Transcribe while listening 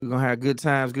gonna have good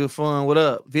times, good fun. What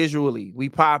up? Visually, we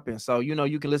popping. So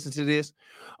you can listen to this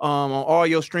on all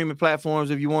your streaming platforms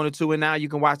if you wanted to, and now you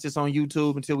can watch this on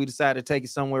YouTube until we decide to take it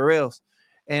somewhere else.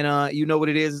 And you know what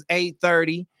it is? It's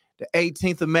 8:30, the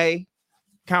 18th of May.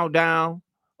 Countdown.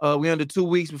 We under 2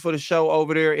 weeks before the show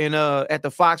over there in at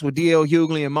the Fox with DL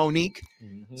Hughley and Monique.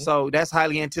 Mm-hmm. So that's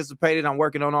highly anticipated. I'm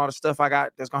working on all the stuff I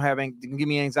got that's gonna give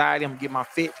me anxiety. I'm gonna get my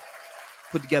fit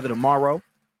put together tomorrow.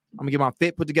 I'm gonna get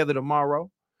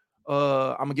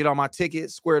all my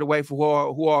tickets squared away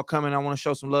for who all coming. I want to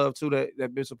show some love too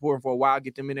that been supporting for a while.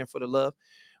 Get them in there for the love.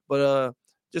 But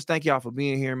just thank y'all for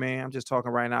being here, man. I'm just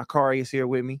talking right now. Kari is here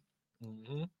with me.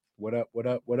 Mm-hmm. What up?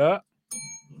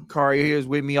 Kari here is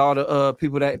with me. All the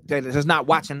people that's not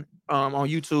watching on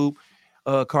YouTube.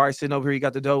 Kari sitting over here. He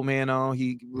got the dope man on.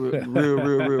 He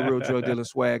real drug dealer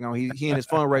swag on. He in his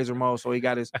fundraiser mode, so he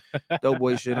got his dope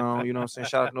boy shit on. You know what I'm saying?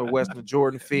 Shout out to Northwestern,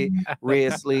 Jordan fit,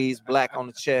 red sleeves, black on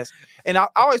the chest. And I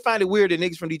always find it weird that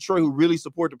niggas from Detroit who really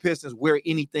support the Pistons wear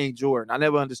anything Jordan. I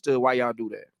never understood why y'all do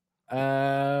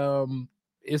that.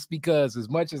 It's because as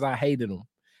much as I hated them,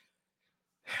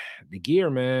 the gear,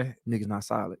 man, niggas not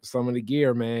solid. Some of the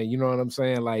gear, man. You know what I'm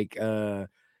saying? Like, I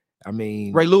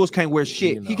mean, Ray Lewis can't wear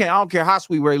shit. You know. He can't. I don't care how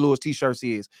sweet Ray Lewis t-shirts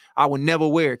is. I would never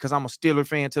wear it because I'm a Steeler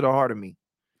fan to the heart of me.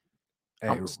 Hey.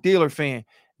 I'm a Steeler fan.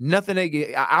 Nothing they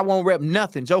get. I won't rep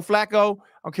nothing. Joe Flacco.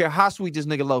 I don't care how sweet this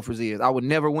nigga loafers is. I would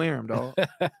never wear him, dog.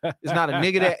 It's not a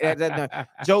nigga that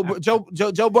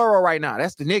Joe Burrow right now.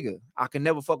 That's the nigga. I can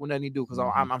never fuck with nothing he do because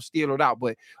I'm Steelered out.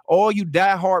 But all you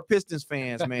diehard Pistons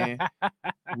fans, man,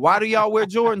 why do y'all wear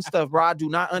Jordan stuff, bro? I do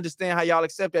not understand how y'all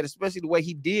accept that, especially the way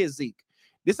he did Zeke.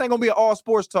 This ain't gonna be an all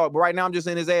sports talk, but right now I'm just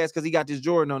in his ass because he got this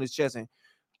Jordan on his chest. And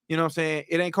you know what I'm saying?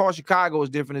 It ain't called Chicago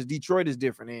is different, as Detroit is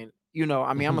different. And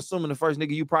I'm assuming the first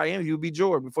nigga you probably interview would be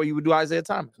Jordan before you would do Isaiah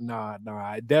Thomas. Nah,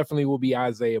 it definitely will be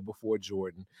Isaiah before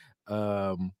Jordan.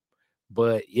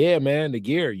 But yeah, man, the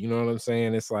gear, you know what I'm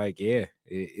saying? It's like, yeah,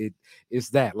 it's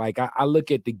that. Like I look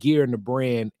at the gear and the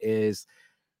brand as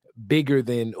bigger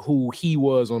than who he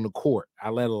was on the court. I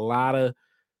let a lot of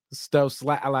stuff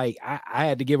slide. Like I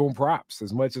had to give him props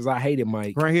as much as I hated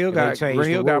Mike. Grant Hill got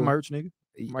merch, nigga.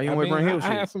 Why you wear Grant Hill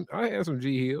shit? I had some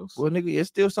G Hills. Well, nigga, it's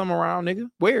still some around, nigga.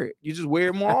 Wear it. You just wear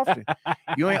it more often.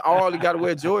 You ain't all you got to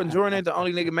wear Jordan. Jordan ain't the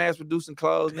only nigga mass producing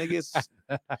clothes, niggas.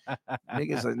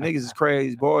 Niggas is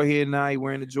crazy. Boy here now, he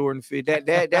wearing the Jordan fit.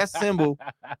 That symbol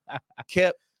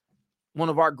kept one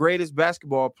of our greatest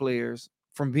basketball players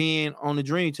from being on the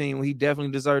Dream Team when he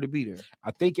definitely deserved to be there.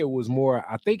 I think it was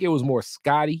more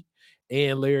Scotty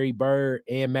and Larry Bird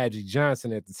and Magic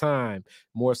Johnson at the time,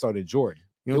 more so than Jordan.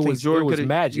 You don't think Jordan was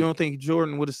Magic? You don't think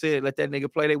Jordan would have said, let that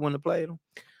nigga play, they wouldn't have played him?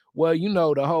 Well,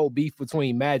 the whole beef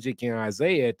between Magic and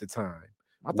Isaiah at the time.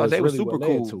 I thought they were super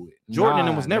cool. Jordan and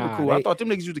them was never cool. I thought them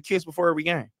niggas used to kiss before every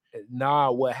game. Nah,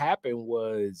 what happened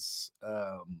was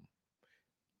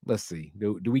let's see.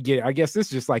 Do we get? I guess this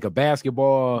is just like a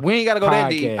basketball. We ain't gotta go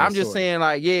that deep. I'm just saying,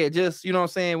 like, yeah, just you know what I'm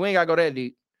saying. We ain't gotta go that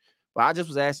deep. But I just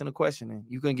was asking a question, and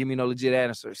you couldn't give me no legit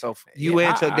answer. So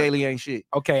and Chuck Daly ain't shit.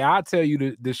 Okay, I'll tell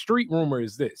you the street rumor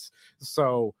is this.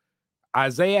 So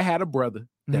Isaiah had a brother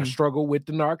that struggled with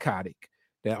the narcotic,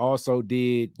 that also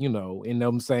did, in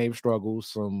them same struggles,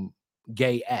 some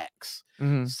gay acts.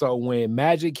 So when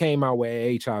Magic came out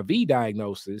with HIV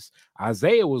diagnosis,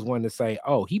 Isaiah was one to say,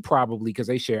 oh, he probably, because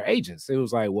they share agents. It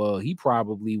was like, well, he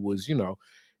probably was,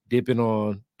 dipping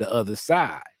on the other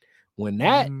side. When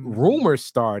that rumor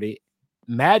started,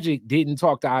 Magic didn't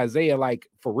talk to Isaiah like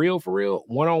for real,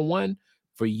 one-on-one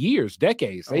for years,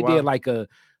 decades. They did like a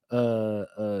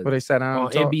they sat down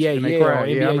on NBA, on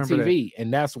NBA TV,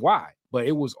 and that's why. But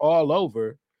it was all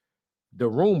over the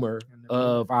rumor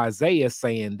of Isaiah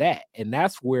saying that, and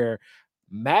that's where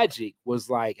Magic was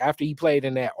like, after he played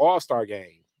in that All-Star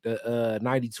game, the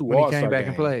 92 when All-Star he came back game,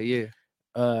 and played,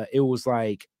 it was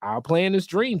like, I'll play in this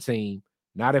Dream Team,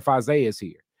 not if Isaiah's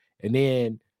here. And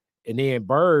then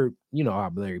Bird, you know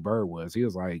how Larry Bird was. He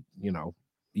was like, no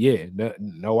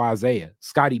Isaiah.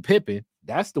 Scottie Pippen,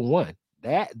 that's the one.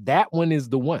 That one is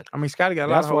the one. I mean, Scottie got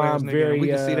a lot of ass nigga. We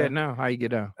can see that now, how you get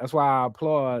down. That's why I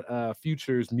applaud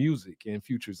Future's music and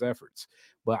Future's efforts.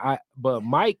 But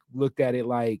Mike looked at it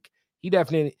like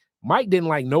Mike didn't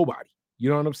like nobody.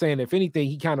 You know what I'm saying? If anything,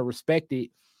 he kind of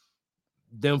respected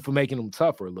them for making them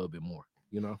tougher a little bit more,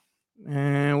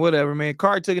 And whatever, man.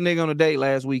 Cardi took a nigga on a date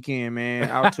last weekend, man,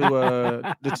 out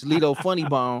to the Toledo Funny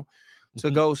Bone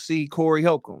to go see Corey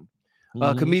Holcomb.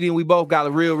 Comedian we both got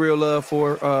a real love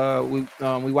for. We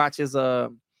watch his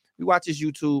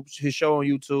YouTube, his show on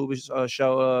YouTube, his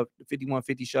show the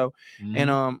 5150 show.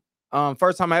 And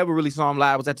First time I ever really saw him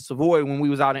live was at the Savoy when we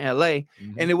was out in LA.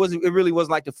 And it really was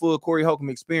like the full Corey Holcomb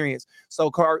experience.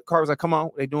 So Car was like, come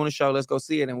on, they doing a show, let's go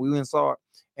see it. And we went and saw it.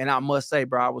 And I must say,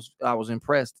 bro, I was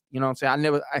impressed. You know what I'm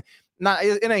saying?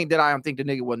 It ain't that I don't think the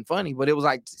nigga wasn't funny, but it was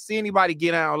like, to see anybody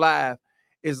get out live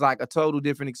is like a total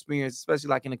different experience, especially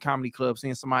like in a comedy club,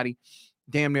 seeing somebody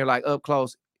damn near like up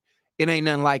close. It ain't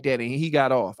nothing like that. And he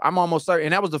got off. I'm almost certain.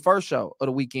 And that was the first show of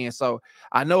the weekend. So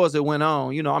I know as it went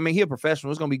on, you know, I mean, he a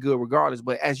professional. It's going to be good regardless.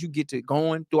 But as you get to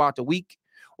going throughout the week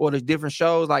or the different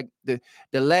shows, like the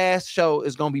last show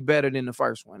is going to be better than the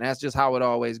first one. That's just how it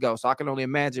always goes. So I can only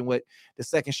imagine what the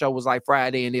second show was like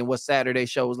Friday, and then what Saturday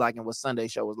show was like, and what Sunday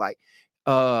show was like.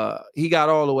 He got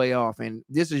all the way off, and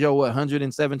this is your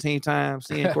 117 times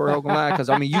seeing Corey Holcomb live, because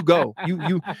I mean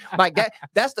you like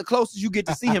that's the closest you get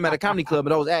to see him at a comedy club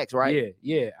of those acts, right?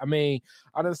 Yeah. I mean,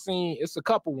 I done seen it's a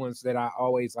couple ones that I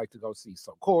always like to go see.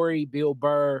 So Corey, Bill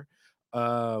Burr,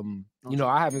 you know,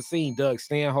 I haven't seen Doug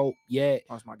Stanhope yet.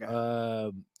 That's my guy.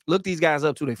 Look these guys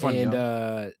up too, they funny.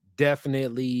 And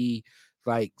definitely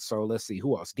like, so let's see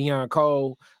who else. Deion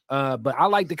Cole. But I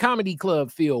like the comedy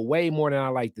club feel way more than I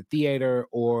like the theater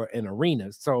or an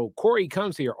arena. So Corey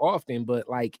comes here often, but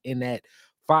like in that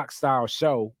Fox style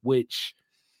show, which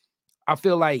I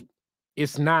feel like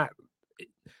it's not,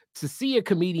 to see a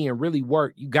comedian really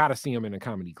work, you got to see him in a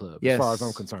comedy club, as far as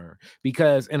I'm concerned.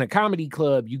 Because in a comedy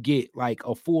club, you get like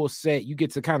a full set. You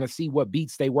get to kind of see what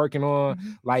beats they working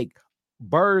on. Like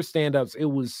Burr's stand-ups, it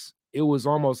was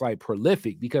almost like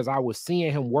prolific, because I was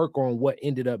seeing him work on what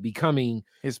ended up becoming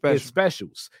his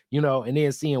specials, you know, and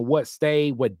then seeing what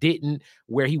stayed, what didn't,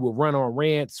 where he would run on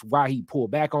rants, why he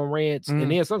pulled back on rants.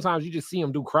 And then sometimes you just see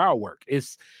him do crowd work.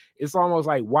 It's almost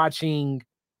like watching,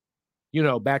 you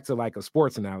know, back to like a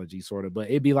sports analogy sort of, but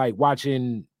it'd be like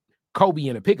watching Kobe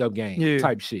in a pickup game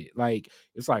type shit. Like,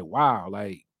 it's like, wow,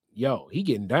 like, yo, he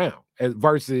getting down,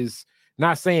 versus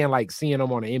not saying like seeing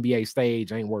him on the NBA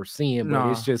stage ain't worth seeing,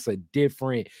 but it's just a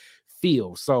different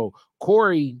feel. So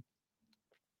Corey's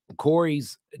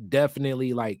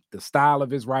definitely like the style of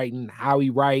his writing, how he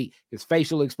write, his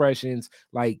facial expressions,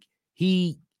 like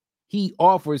he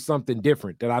offers something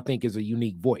different that I think is a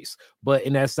unique voice. But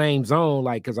in that same zone,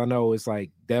 like, because I know it's like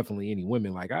definitely any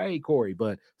women like, I hate Corey,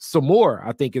 but Samore,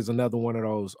 I think, is another one of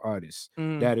those artists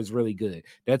that is really good.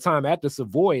 That time at the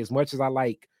Savoy, as much as I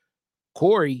like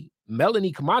Corey,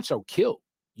 Melanie Camacho killed.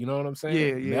 You know what I'm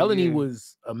saying? Melanie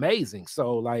was amazing.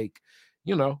 So like,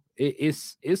 you know,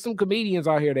 it's some comedians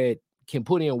out here that can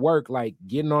put in work, like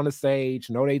getting on the stage,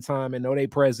 know their time and know their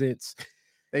presence.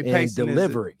 They pacing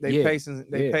deliver it.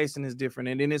 Pacing is different,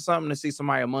 and then it's something to see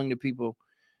somebody among the people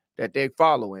that they're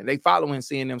following. They following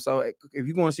seeing them. So if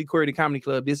you want to see Corey the Comedy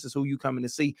Club, this is who you coming to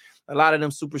see. A lot of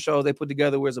them super shows they put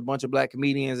together where it's a bunch of black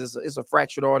comedians. It's a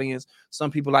fractured audience.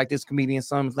 Some people like this comedian,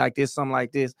 some like this, some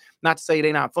like this. Not to say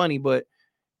they're not funny, but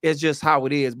it's just how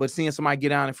it is. But seeing somebody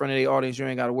get out in front of their audience, you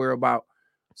ain't got to worry about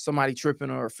somebody tripping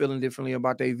or feeling differently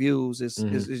about their views. It's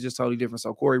just totally different.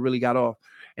 So Corey really got off.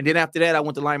 And then after that, I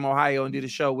went to Lima, Ohio, and did a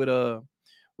show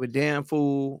with Dan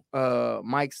Fool,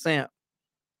 Mike Samp,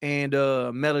 and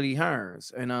Melody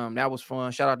Hearns. And that was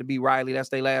fun. Shout out to B. Riley. That's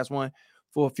their last one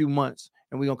for a few months.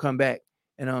 And we're gonna come back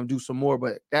and do some more.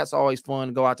 But that's always fun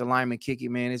to go out to Lima and kick it,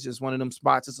 man. It's just one of them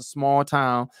spots. It's a small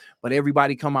town, but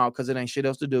everybody come out because it ain't shit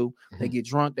else to do. They get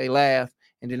drunk, they laugh,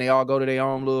 and then they all go to their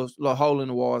own little hole in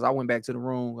the walls. I went back to the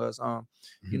room because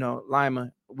you know,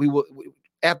 Lima,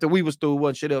 after we was through,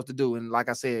 wasn't shit else to do. And like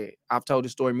I said, I've told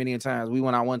this story many times. We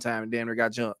went out one time and damn near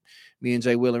got jumped. Me and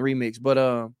Jay Will and Remix.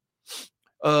 But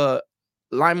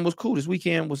Lima was cool. This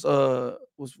weekend was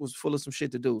full of some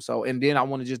shit to do. So, and then I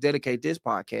want to just dedicate this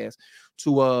podcast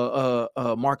to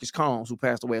Marcus Combs, who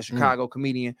passed away, a Chicago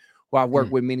comedian who I've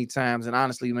worked with many times. And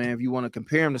honestly, man, if you want to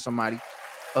compare him to somebody,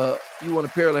 you want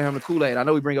to parallel him to Kool-Aid. I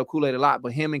know we bring up Kool-Aid a lot,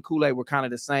 but him and Kool-Aid were kind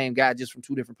of the same guy, just from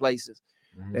two different places.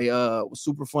 They were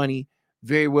super funny,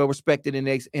 very well respected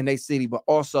in their city, but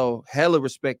also hella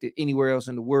respected anywhere else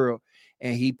in the world.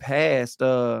 And he passed.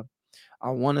 I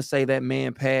want to say that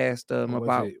man passed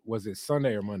was it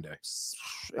Sunday or Monday?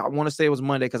 I want to say it was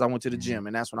Monday because I went to the gym,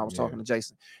 and that's when I was talking to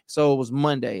Jason. So it was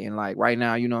Monday, and like right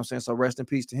now, you know what I'm saying? So rest in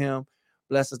peace to him.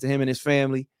 Blessings to him and his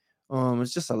family.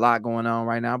 It's just a lot going on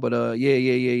right now, but yeah.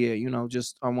 You know,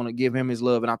 just I want to give him his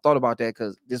love, and I thought about that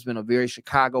because this has been a very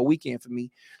Chicago weekend for me,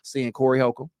 seeing Corey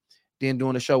Holcomb, then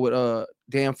doing a show with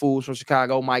Dan Fools from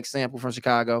Chicago, Mike Sample from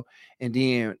Chicago, and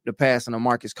then the passing of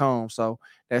Marcus Combs. So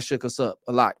that shook us up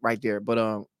a lot right there.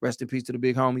 But rest in peace to the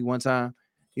big homie one time.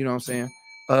 You know what I'm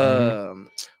saying?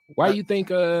 Why you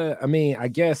think I mean, I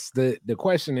guess the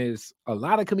question is, a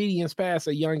lot of comedians pass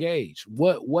at a young age.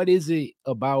 What is it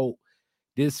about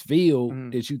this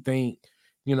field that you think,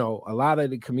 you know, a lot of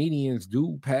the comedians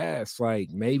do pass, like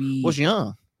maybe what's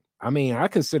young? I mean, I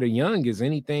consider young as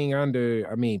anything under,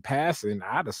 I mean, passing,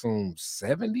 I'd assume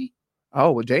 70.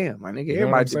 Oh, well, damn, my nigga. You know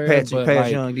what I'm Everybody saying? pass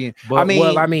Like, young then. but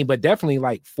I mean, but definitely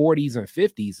like 40s and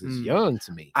 50s is young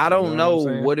to me. I don't know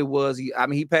what what it was.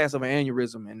 He passed of an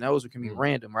aneurysm, and those can be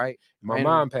random, right? My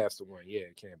mom passed of one. Yeah,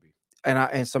 it can be. And I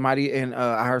heard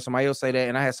somebody else say that,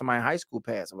 and I had somebody in high school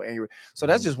pass of an aneurysm. So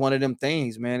that's just one of them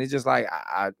things, man. It's just like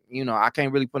I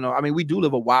can't really put no. I mean, we do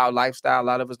live a wild lifestyle. A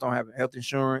lot of us don't have health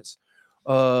insurance.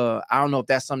 I don't know if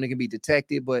that's something that can be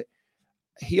detected, but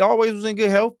he always was in good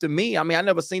health to me. I mean, I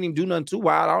never seen him do nothing too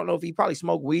wild. I don't know if he probably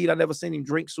smoked weed. I never seen him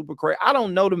drink super crazy. I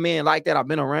don't know the man like that. I've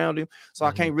been around him, so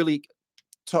I can't really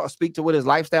speak to what his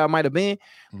lifestyle might have been.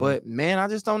 But man, I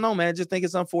just don't know, man. I just think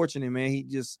it's unfortunate, man. He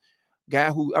just guy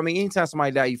who, I mean, anytime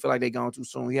somebody die, you feel like they gone too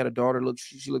soon. He had a daughter. Look,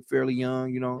 she looked fairly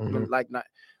young, you know, like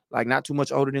not too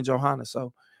much older than Johanna.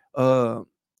 So,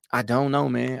 I don't know,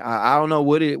 man. I don't know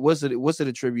what's it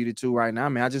attributed to right now,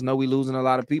 man. I just know we losing a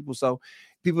lot of people. So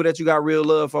people that you got real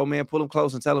love for, man, pull them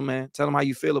close and tell them how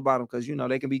you feel about them, because you know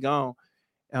they can be gone.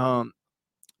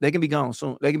 They can be gone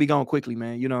soon. They can be gone quickly,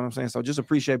 man. You know what I'm saying? So just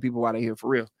appreciate people while they're here, for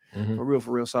real, for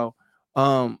real. So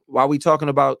while we talking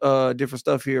about different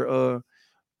stuff here,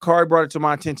 Kari brought it to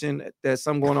my attention that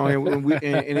something going on here,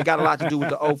 and it got a lot to do with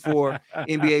the 2004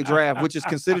 NBA draft, which is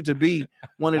considered to be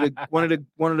one of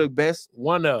the best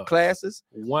classes.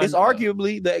 It's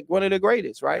arguably one of the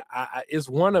greatest, right? It's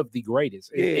one of the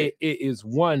greatest. Yeah. It is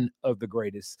one of the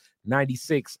greatest.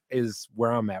 96 is where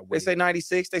I'm at. They say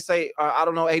 96. They say I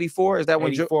don't know. 84 is that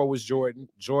when 84 was Jordan,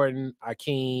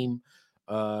 Akeem.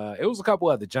 It was a couple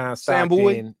other John Stockton. Sam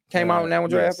Bowie came out in that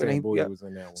one draft. Sam Bowie was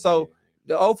in that one. So.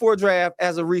 The 2004 draft,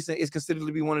 as of recent, is considered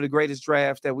to be one of the greatest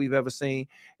drafts that we've ever seen.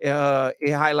 It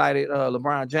highlighted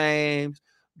LeBron James,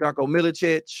 Darko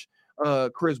Milicic,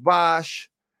 Chris Bosh,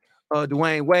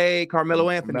 Dwayne Wade, Carmelo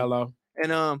Anthony.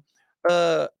 And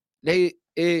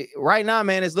right now,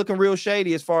 man, it's looking real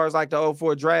shady as far as like the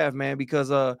 2004 draft, man,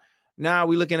 because now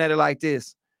we're looking at it like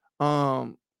this.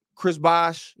 Chris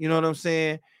Bosh, you know what I'm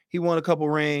saying? He won a couple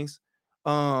rings.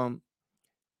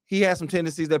 He had some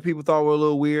tendencies that people thought were a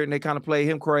little weird, and they kind of played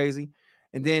him crazy.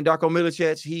 And then Darko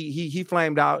Milicic, he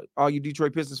flamed out. All you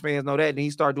Detroit Pistons fans know that. And he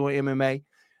started doing MMA.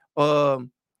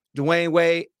 Dwayne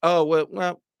Wade,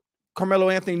 well, Carmelo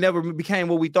Anthony never became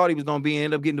what we thought he was going to be. He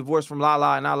ended up getting divorced from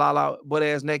Lala, and now Lala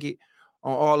butt-ass naked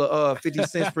on all of 50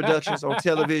 Cent's productions on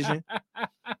television.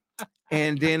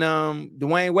 And then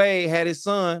Dwayne Wade had his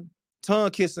son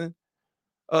tongue kissing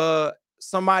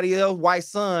somebody else, white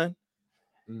son,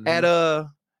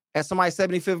 at somebody's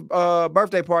 75th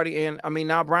birthday party. And I mean,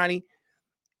 now Bronny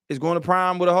is going to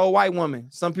prom with a whole white woman.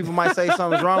 Some people might say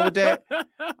something's wrong with that.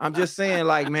 I'm just saying,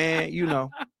 like, man, you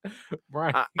know,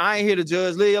 I ain't here to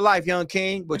judge. Live your life, young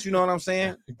king, but you know what I'm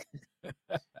saying?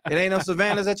 It ain't no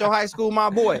Savannahs at your high school, my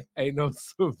boy. Ain't no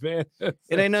Savannahs.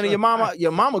 It ain't none of your mama.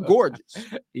 Your mama gorgeous.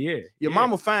 Yeah. Your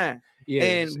mama fine. Yeah,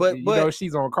 and but you know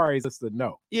she's on Kari's list to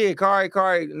know. Yeah,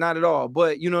 Kari, not at all.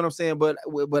 But you know what I'm saying. But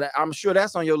I'm sure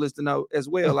that's on your list to know as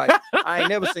well. Like I ain't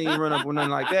never seen you run up with nothing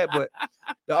like that. But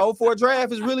the 2004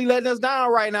 draft is really letting us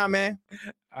down right now, man.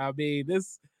 I mean,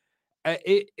 it's.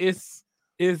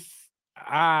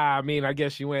 I mean, I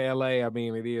guess you in LA. I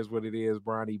mean, it is what it is,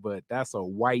 Bronny. But that's a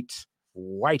white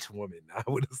woman. I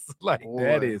would like boy.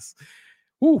 That is.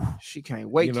 Whew. She can't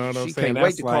wait. You know what I'm she saying? Can't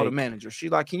wait to call the manager. She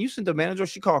like, can you send the manager?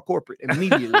 She called corporate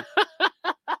immediately.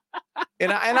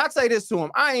 and I say this to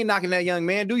him. I ain't knocking that young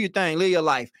man. Do your thing, live your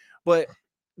life. But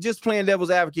just playing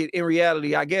devil's advocate, in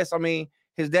reality, I guess, I mean,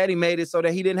 his daddy made it so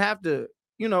that he didn't have to,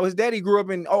 you know, his daddy grew up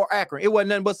in Akron. It wasn't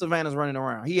nothing but Savannah's running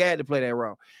around. He had to play that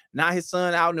role. Now his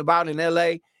son out and about in LA,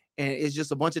 and it's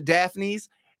just a bunch of Daphnes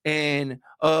and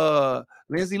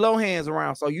Lindsay Lohan's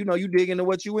around. So you know you dig into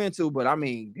what you into. But I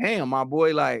mean, damn, my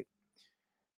boy, like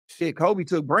shit, Kobe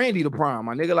took Brandy to prom.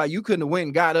 My nigga, like you couldn't have went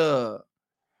and got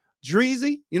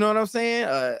Dreezy, you know what I'm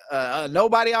saying?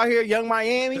 Nobody out here, Young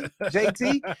Miami,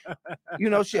 JT. You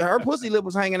know, shit, her pussy lip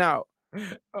was hanging out.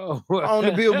 On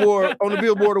the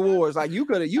Billboard Awards. Like you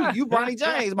could have, you Bronny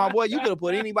James, my boy, you could have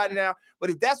put anybody down.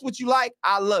 But if that's what you like,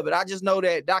 I love it. I just know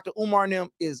that Dr. Umar and them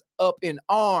is up in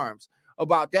arms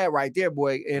about that right there,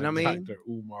 boy. And I mean, Dr.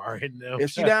 Umar and them.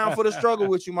 If she down for the struggle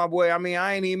with you, my boy, I mean,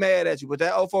 I ain't even mad at you. But that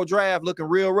 2004 draft looking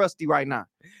real rusty right now.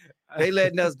 They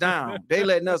letting us down. They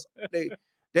letting us.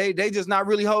 They just not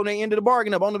really holding their end of the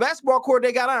bargain up. On the basketball court,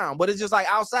 they got on, but it's just like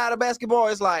outside of basketball,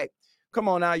 it's like, come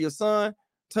on now, your son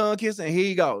tongue kissing. Here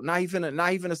you go. Now he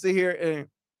finna sit here and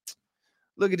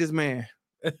look at this man.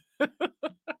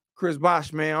 Chris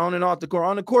Bosh, man, on and off the court.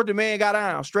 On the court, the man got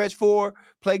down. Stretch 4,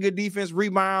 play good defense,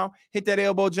 rebound, hit that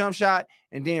elbow jump shot.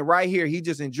 And then right here, he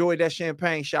just enjoyed that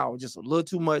champagne shower just a little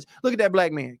too much. Look at that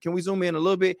black man. Can we zoom in a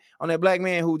little bit on that black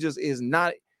man who just is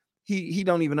not, he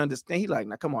don't even understand. He like,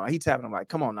 now, come on. He tapping him like,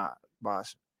 come on now,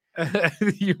 Bosh.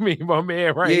 You mean my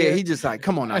man right here? here? Yeah, he just like,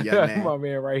 come on now, young man. My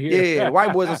man right here. Yeah,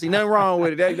 white boys don't see nothing wrong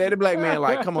with it. The black man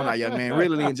like, come on now, young man.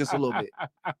 Really in just a little bit.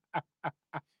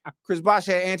 Chris Bosh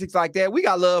had antics like that. We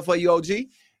got love for you, OG.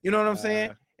 You know what I'm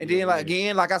saying? And then, like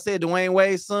again, like I said, Dwayne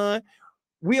Wade's son,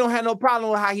 we don't have no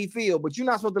problem with how he feel, but you're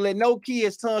not supposed to let no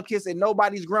kids tongue kiss at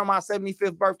nobody's grandma's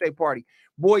 75th birthday party.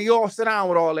 Boy, you all sit down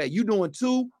with all that. You doing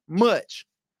too much.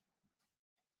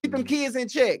 Keep them kids in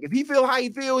check. If he feel how he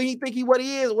feel, he think he what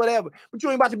he is, whatever. But you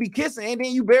ain't about to be kissing, and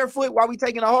then you barefoot while we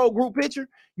taking a whole group picture.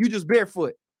 You just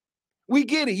barefoot. We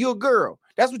get it. You're a girl.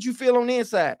 That's what you feel on the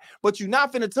inside. But you're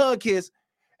not finna tongue kiss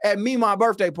at me, my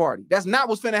birthday party. That's not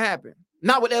what's finna happen.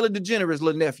 Not with Ellen DeGeneres'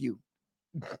 little nephew.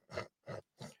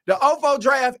 The OFO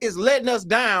draft is letting us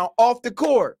down off the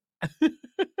court. The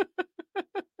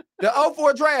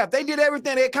 04 draft, they did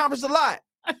everything. They accomplished a lot.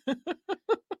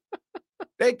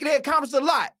 They accomplished a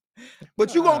lot.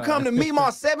 But you gonna come to me, my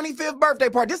 75th birthday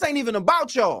party. This ain't even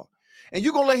about y'all. And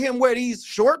you gonna let him wear these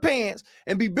short pants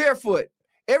and be barefoot.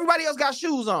 Everybody else got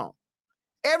shoes on.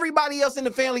 Everybody else in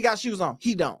the family got shoes on.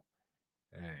 He don't.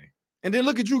 Dang. And then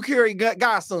look at Drew Carey,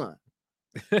 godson.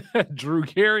 Drew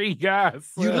Carey,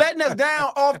 godson. You letting us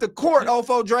down off the court,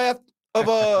 OFO draft of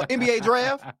NBA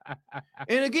draft.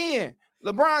 And again,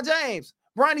 LeBron James,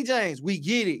 Bronny James, we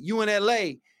get it. You in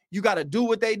LA, you got to do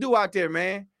what they do out there,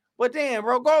 man. But damn,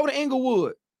 bro, go over to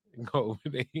Inglewood. Go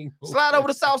over to Inglewood. Slide over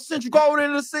to South Central, go over there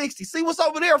to the 60. See what's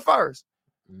over there first.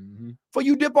 Before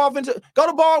you dip off into, go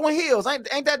to Baldwin Hills. Ain't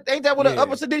that what the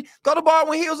upper city? Go to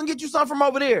Baldwin Hills and get you something from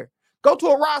over there. Go to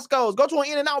a Roscoe's, go to an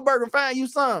In-N-Out Burger and find you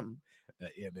something.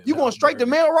 You going straight to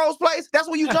Melrose Place? That's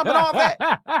where you jumping off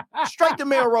at? Straight to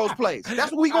Melrose Place.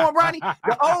 That's where we going, Bronny.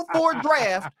 The 04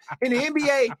 draft in the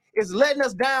NBA is letting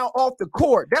us down off the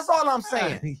court. That's all I'm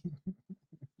saying.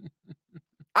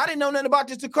 I didn't know nothing about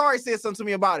this. Takari said something to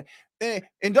me about it.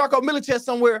 And Darko Milicic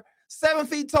somewhere, 7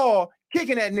 feet tall,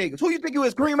 kicking at niggas. Who you think you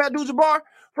is, Kareem Abdul-Jabbar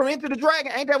from Enter the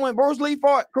Dragon? Ain't that when Bruce Lee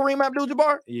fought Kareem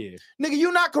Abdul-Jabbar? Yeah. Nigga,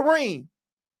 you not Kareem.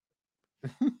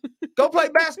 Go play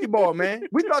basketball, man.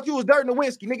 We thought you was Dirk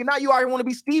Nowitzki. Nigga, now you already want to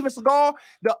be Steven Seagal.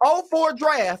 The 04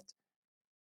 draft,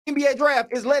 NBA draft,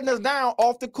 is letting us down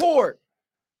off the court.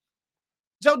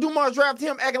 Joe Dumars drafted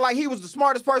him acting like he was the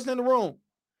smartest person in the room.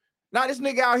 Now this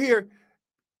nigga out here,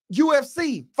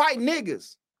 UFC, fight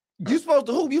niggas. You supposed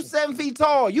to hoop. You 7 feet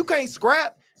tall. You can't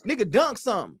scrap. Nigga, dunk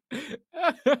something.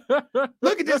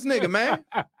 Look at this nigga, man.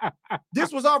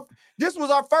 This was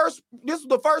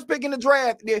the first pick in the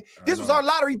draft. This was our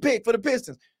lottery pick for the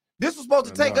Pistons. This was supposed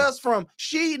to take us from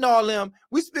Sheed and all them.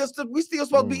 We still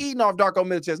supposed to be eating off Darko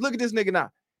Milicic. Look at this nigga now.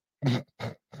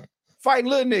 Fighting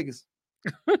little niggas.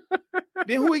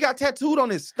 Then who he got tattooed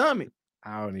on his stomach?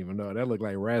 I don't even know. That looked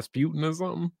like Rasputin or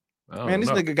something. Man, this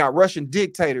nigga got Russian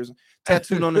dictators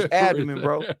tattooed on his abdomen,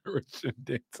 bro. Russian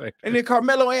dictator. And then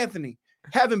Carmelo Anthony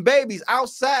having babies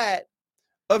outside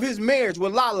of his marriage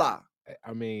with Lala.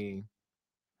 I mean,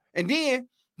 and then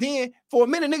for a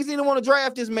minute, niggas didn't want to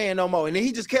draft this man no more. And then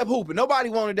he just kept hooping. Nobody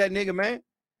wanted that nigga, man.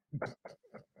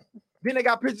 Then they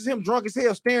got pictures of him drunk as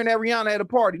hell staring at Rihanna at a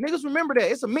party. Niggas remember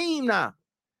that. It's a meme now.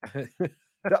 The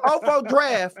 04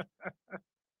 draft.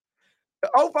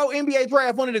 The 04 NBA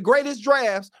draft, one of the greatest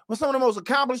drafts, with some of the most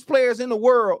accomplished players in the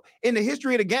world in the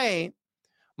history of the game.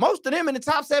 Most of them in the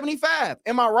top 75.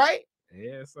 Am I right?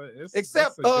 Yeah,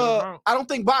 except I don't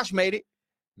think Bosh made it.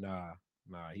 Nah,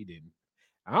 he didn't.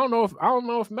 I don't know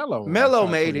if Melo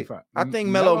made it. I think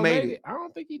Melo made it. I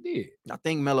don't think he did. I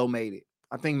think Melo made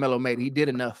it. He did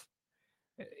enough.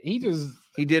 He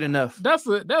did enough. This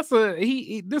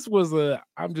was a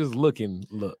I'm just looking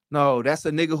look. No, that's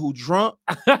a nigga who drunk.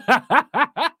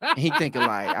 And he thinking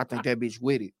like, I think that bitch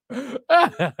with it.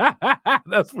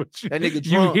 That's what that nigga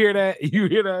drunk. You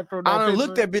hear that from that I done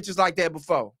looked at bitches like that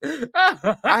before.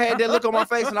 I had that look on my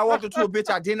face and I walked up to a bitch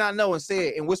I did not know and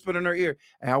said and whispered in her ear,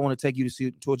 hey, I want to take you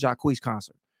to a Jacquees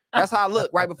concert. That's how I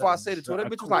looked right before I said it to her. That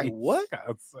bitch was like, what?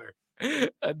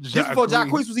 Just before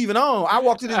Jacquees was even on, I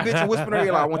walked to this bitch and whispered in her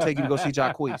ear, like, I want to take you to go see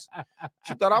Jacquees.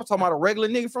 She thought I was talking about a regular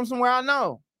nigga from somewhere I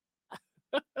know.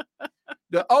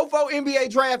 The 04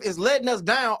 NBA draft is letting us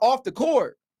down off the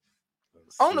court.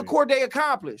 On the court, they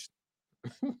accomplished.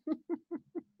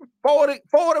 Four of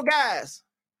the guys,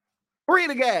 3 of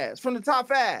the guys from the top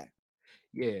 5.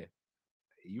 Yeah,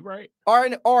 you right.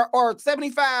 Are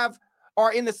 75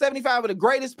 are in the 75 of the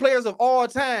greatest players of all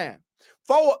time.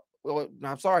 4 well,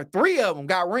 I'm sorry, 3 of them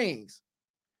got rings.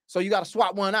 So you got to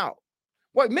swap one out.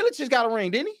 Wait, Milicic got a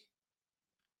ring, didn't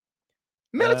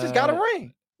he? Milicic got a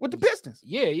ring with the Pistons.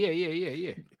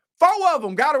 Yeah. 4 of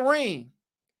them got a ring.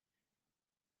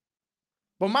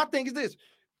 But my thing is this.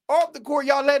 Off the court,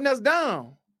 y'all letting us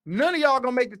down. None of y'all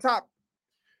gonna make the top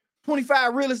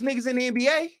 25 realest niggas in the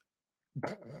NBA.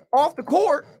 Off the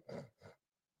court.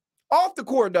 Off the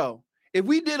court, though. If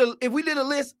we did a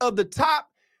list of the top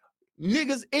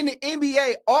niggas in the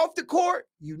NBA off the court,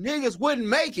 you niggas wouldn't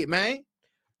make it, man.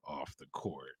 Off the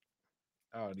court.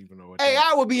 I don't even know what. Hey,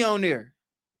 I would be on there.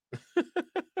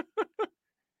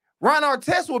 Ron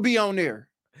Artest will be on there.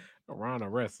 Ron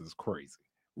Artest is crazy.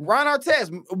 Ron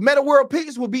Artest, Meta World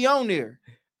Peace will be on there.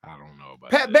 I don't know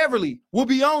about Pat that. Beverly will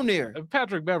be on there.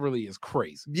 Patrick Beverly is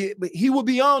crazy. Yeah, but he will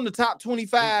be on the top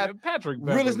 25 Patrick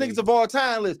realest Beverly. niggas of all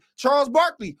time list. Charles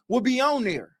Barkley will be on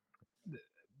there.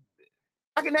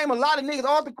 I can name a lot of niggas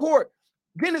off the court.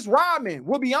 Dennis Rodman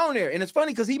will be on there. And it's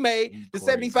funny because he made the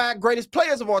 75 greatest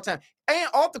players of all time. And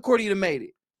off the court, he'd have made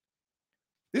it.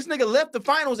 This nigga left the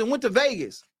finals and went to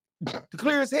Vegas to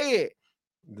clear his head.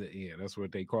 Yeah, that's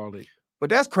what they call it. But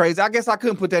that's crazy. I guess I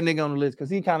couldn't put that nigga on the list because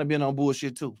he kind of been on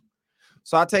bullshit too.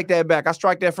 So I take that back. I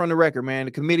strike that from the record, man.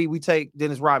 The committee, we take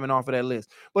Dennis Rodman off of that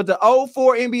list. But the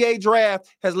 04 NBA draft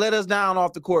has let us down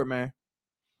off the court, man.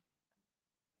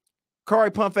 Curry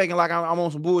pump faking like I'm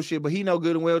on some bullshit, but he know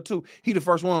good and well too. He the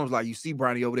first one who was like, you see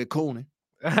Bronny over there cooning.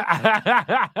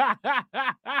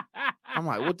 I'm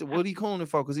like, what he cooning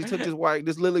for? Because he took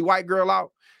this lily white girl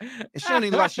out. And she don't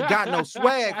even like she got no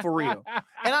swag for real.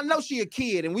 And I know she a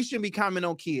kid, and we shouldn't be commenting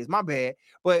on kids. My bad.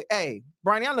 But hey,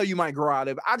 Bronny, I know you might grow out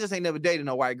of it. I just ain't never dated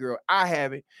no white girl. I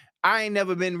haven't. I ain't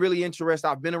never been really interested.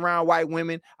 I've been around white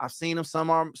women. I've seen them.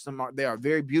 Some are they are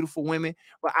very beautiful women,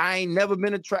 but I ain't never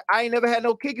been I ain't never had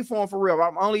no kicking for them for real.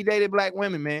 I've only dated black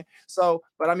women, man. So,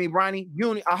 but I mean, Bronny,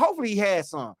 hopefully he had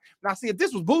some. Now, see, if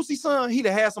this was Boosie's son, he'd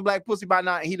have had some black pussy by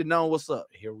now, and he'd have known what's up.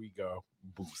 Here we go,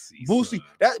 Boosie.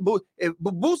 If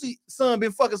Boosie's son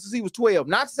been fucking since he was 12.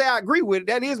 Not to say I agree with it.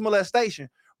 That is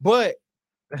molestation, but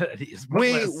we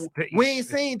ain't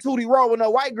seen Tootie Raw with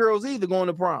no white girls either going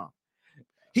to prom.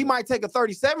 He might take a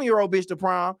 37-year-old bitch to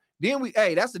prom. Then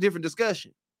that's a different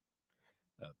discussion.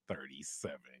 A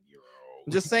 37-year-old.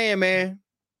 I'm just saying, man.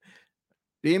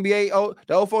 The NBA,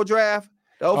 the 04 draft,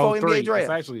 the 04 NBA draft. It's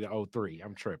actually the 03.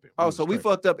 I'm tripping. So we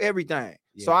fucked up everything.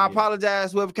 Yeah, so I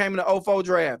apologize whoever came in the 04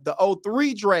 draft. The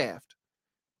 03 draft.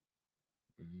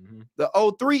 Mm-hmm.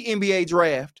 The 03 NBA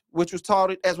draft, which was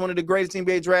touted as one of the greatest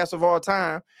NBA drafts of all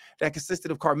time, that consisted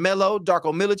of Carmelo,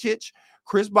 Darko Milicic,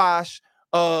 Chris Bosh,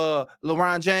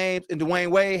 LeBron James and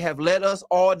Dwayne Wade have let us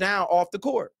all down off the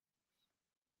court.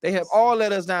 They have all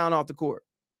let us down off the court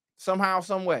somehow,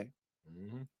 some way.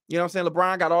 Mm-hmm. You know what I'm saying?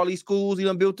 LeBron got all these schools he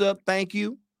done built up. Thank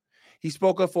you. He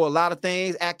spoke up for a lot of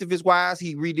things, activist wise.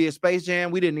 He redid Space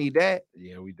Jam. We didn't need that.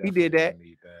 Yeah, we did that.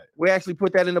 Need that. We actually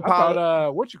put that in the pilot.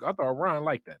 I thought Ron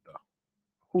liked that though.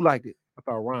 Who liked it? I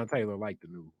thought Ron Taylor liked the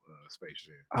new Space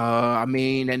Jam. I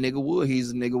mean, that nigga would.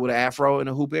 He's a nigga with an afro and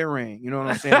a hoop earring. You know what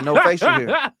I'm saying? No facial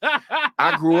hair.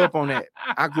 I grew up on that.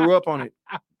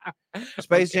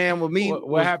 Space Jam with me.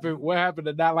 What happened? What happened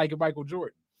to not liking Michael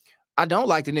Jordan? I don't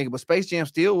like the nigga, but Space Jam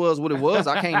still was what it was.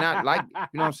 I can't not like,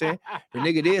 you know what I'm saying? The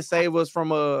nigga did save us from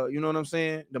you know what I'm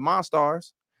saying? The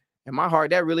Monstars. In my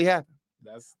heart, that really happened.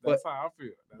 That's how I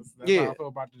feel. That's how I feel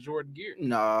about the Jordan gear.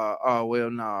 Nah.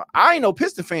 I ain't no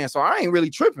Piston fan, so I ain't really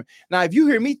tripping. Now, if you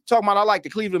hear me talking about I like the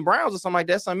Cleveland Browns or something like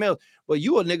that, that's something else. But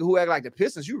you a nigga who act like the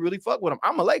Pistons, you really fuck with them.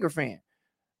 I'm a Laker fan.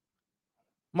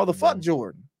 Motherfuck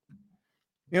Jordan.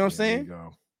 You know what I'm saying?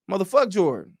 Motherfuck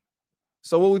Jordan.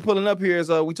 So what we pulling up here is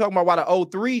we talking about why the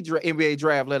 03 NBA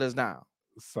draft let us down.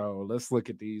 So let's look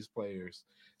at these players.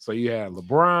 So you had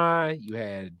LeBron, you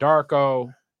had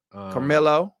Darko,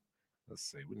 Carmelo. Let's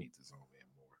see. We need to zone in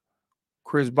more.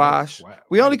 Chris Bosh.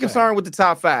 We only concerned with the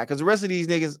top 5 because the rest of these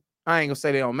niggas, I ain't gonna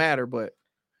say they don't matter, but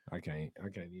I can't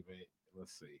even.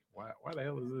 Let's see. Why the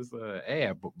hell is this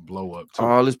ad blow up? Too?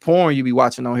 All this porn you be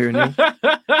watching on here,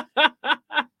 nigga.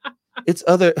 It's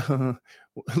other.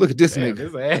 Look at this nigga.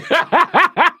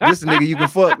 This nigga you can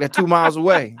fuck. That 2 miles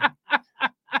away.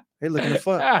 They looking to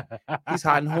fuck. He's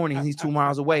hot and horny. He's 2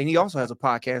 miles away, and he also has a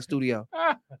podcast studio.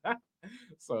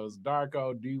 So it's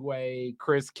Darko, D-Wade,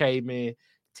 Chris Kaman,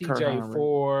 TJ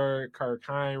Ford, Kirk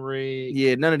Heinrich.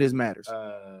 Yeah, none of this matters.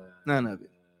 None of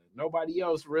it. Nobody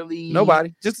else really.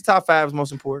 Nobody. Just the top 5 is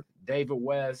most important. David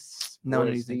West. None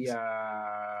of these niggas.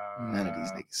 None of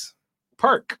these niggas.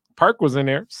 Perk was in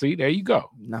there. See, there you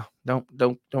go. No, don't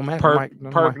matter.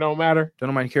 Perk don't matter. Don't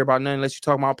nobody care about nothing unless you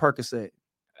talk about Percocet.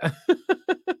 The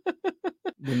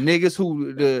niggas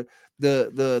who the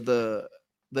the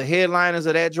headliners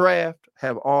of that draft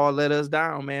have all let us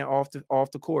down, man, off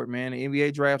the court, man. The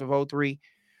NBA draft of 03,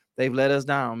 they've let us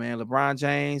down, man. LeBron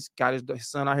James got his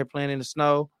son out here playing in the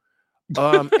snow.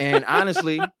 And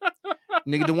honestly,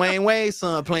 nigga, Dwayne Wade's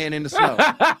son playing in the snow.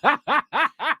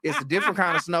 It's a different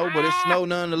kind of snow, but it's snow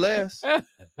nonetheless.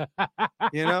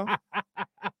 You know?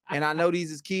 And I know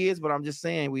these is kids, but I'm just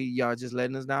saying y'all just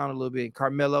letting us down a little bit.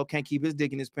 Carmelo can't keep his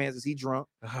dick in his pants as he drunk.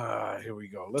 Here we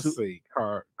go. Let's see.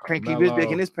 Can't keep his dick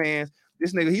in his pants.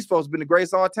 This nigga, he's supposed to be the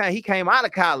greatest all time. He came out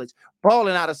of college,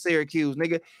 balling out of Syracuse,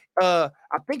 nigga. I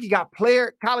think he got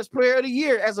college player of the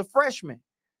year as a freshman.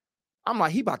 I'm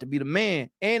like, he about to be the man.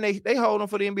 And they hold him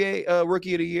for the NBA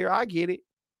rookie of the year. I get it.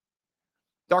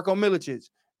 Darko Milicic,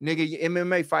 nigga,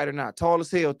 MMA fighter now. Tall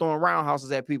as hell, throwing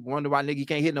roundhouses at people. Wonder why nigga you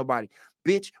can't hit nobody.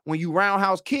 Bitch, when you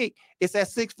roundhouse kick, it's at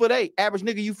 6'8". Average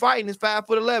nigga you fighting is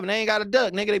 5'11". They ain't got a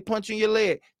duck. Nigga, they punch you in your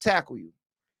leg, tackle you.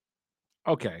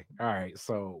 Okay. All right.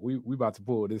 So we about to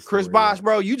pull this. Chris Bosh,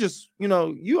 bro, you just, you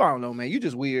don't know, man. You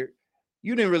just weird.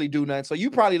 You didn't really do nothing. So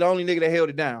you probably the only nigga that held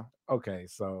it down. Okay.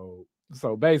 So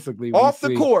basically, off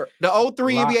the court, the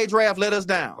 03 NBA draft let us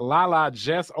down. Lala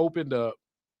just opened up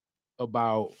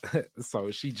about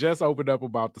she just opened up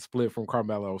about the split from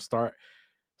Carmelo.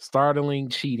 Startling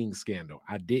cheating scandal.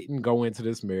 I didn't go into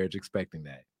this marriage expecting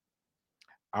that.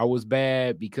 I was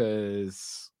bad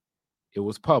because it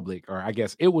was public, or I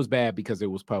guess it was bad because it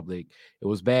was public. It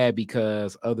was bad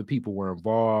because other people were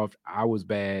involved. I was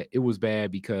bad. It was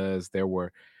bad because there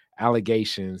were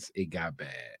allegations. It got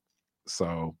bad.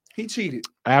 So he cheated.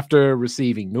 After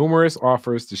receiving numerous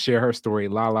offers to share her story,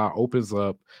 Lala opens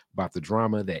up about the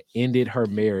drama that ended her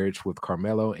marriage with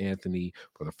Carmelo Anthony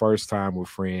for the first time with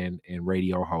friend and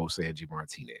radio host Angie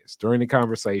Martinez. During the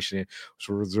conversation, which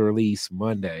was released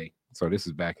Monday, so this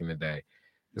is back in the day,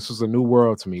 this was a new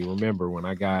world to me. Remember, when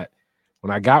I got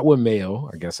with Mel,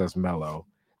 I guess that's Mello,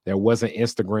 there wasn't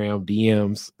Instagram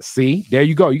DMs. See, there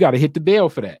you go. You got to hit the bell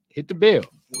for that. Hit the bell.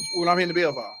 What I'm hitting the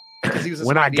bell for?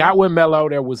 When I got with Mello,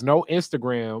 there was no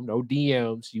Instagram, no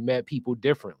DMs. You met people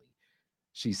differently,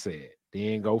 she said.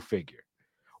 Then go figure.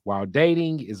 While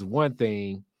dating is one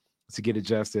thing, to get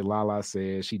adjusted, Lala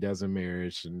says she does in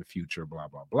marriage in the future, blah,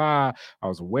 blah, blah. I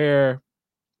was aware,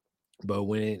 but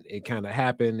when it kind of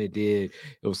happened, it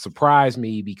surprised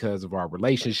me because of our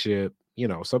relationship,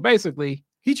 So basically,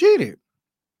 he cheated.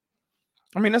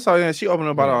 I mean, that's all. She opened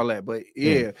up about all that, but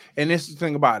yeah. And this is the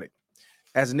thing about it.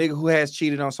 As a nigga who has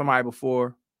cheated on somebody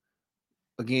before,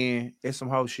 again, it's some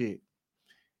whole shit.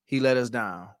 He let us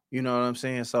down. You know what I'm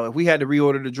saying? So if we had to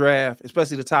reorder the draft,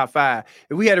 especially the top 5,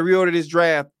 if we had to reorder this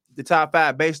draft, the top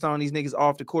 5 based on these niggas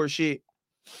off the court shit,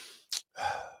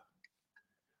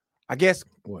 I guess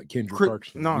what Kendrick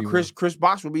Clarkson? No, Chris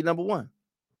Bosh would be number 1.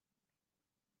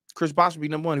 Chris Bosh would be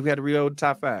number 1 if we had to reorder the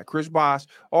top 5. Chris Bosh,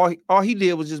 all he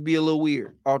did was just be a little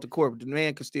weird off the court, but the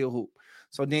man could still hoop.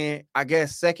 So then I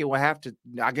guess second would have to,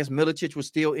 Milicic would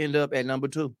still end up at number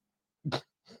 2.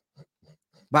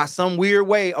 By some weird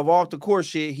way of off the court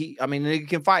shit, the nigga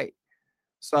can fight.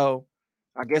 So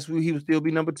I guess he would still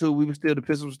be number 2. The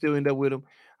Pistons would still end up with him.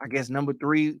 I guess number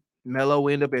 3, Melo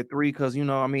would end up at 3 because, every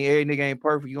nigga ain't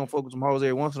perfect. You're going to focus some hoes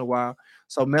every once in a while.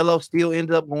 So Melo still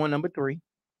ended up going number 3.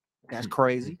 That's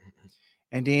crazy.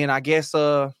 And then I guess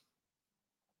Brian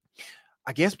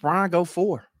go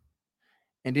 4.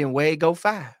 And then Wade go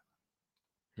 5.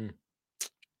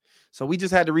 So we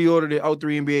just had to reorder the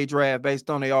 03 NBA draft based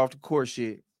on they off the court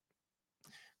shit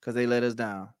because they let us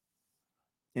down.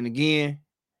 And again,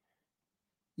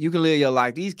 you can live your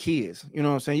life. These kids, you know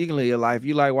what I'm saying? You can live your life.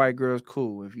 You like white girls,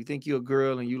 cool. If you think you're a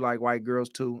girl and you like white girls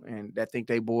too, and that think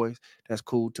they boys, that's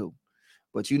cool too.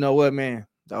 But you know what, man?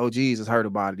 The OGs has heard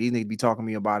about it. These niggas be talking to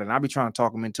me about it. And I be trying to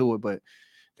talk them into it, but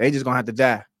they just gonna have to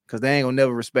die because they ain't gonna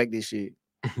never respect this shit.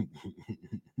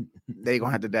 They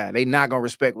gonna have to die. They not gonna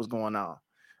respect what's going on.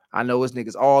 I know it's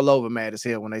niggas all over mad as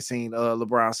hell when they seen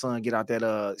LeBron's son get out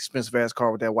that expensive ass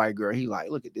car with that white girl. He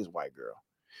like, look at this white girl.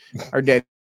 Her dad.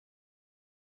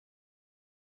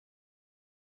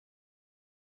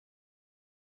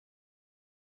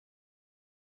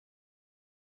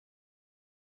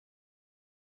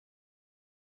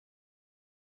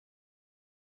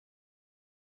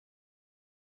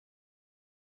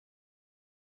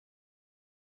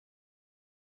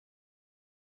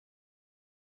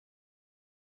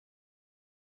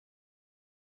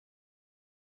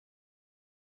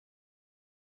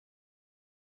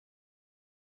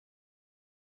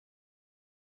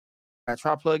 I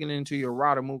try plugging it into your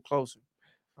router, move closer.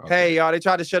 Okay. Hey, y'all, they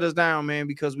tried to shut us down, man,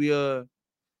 because we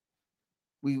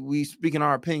speaking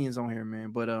our opinions on here,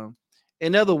 man. But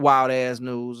in other wild ass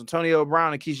news, Antonio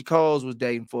Brown and Keisha Coles was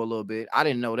dating for a little bit. I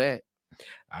didn't know that.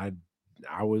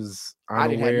 I was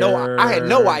unaware. I had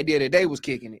no idea that they was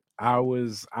kicking it. I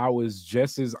was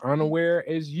just as unaware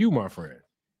as you, my friend.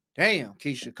 Damn,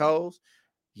 Keisha Coles,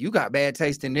 you got bad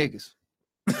taste in niggas.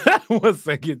 One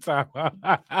second time.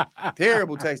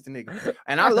 Terrible taste in niggas.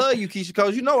 And I love you, Keisha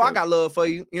Coles. You know I got love for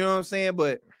you. You know what I'm saying?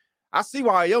 But I see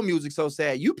why your music's so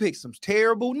sad. You pick some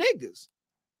terrible niggas.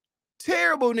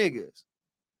 Terrible niggas.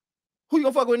 Who you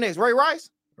gonna fuck with next? Ray Rice?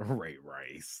 Ray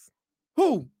Rice.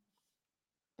 Who?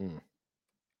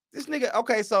 This nigga.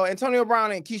 Okay, so Antonio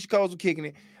Brown and Keisha Coles were kicking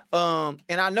it. And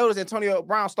I noticed Antonio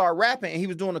Brown started rapping and he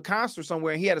was doing a concert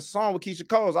somewhere and he had a song with Keisha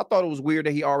Coles. I thought it was weird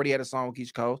that he already had a song with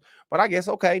Keisha Coles, but I guess,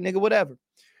 okay, nigga, whatever.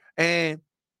 And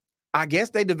I guess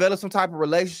they developed some type of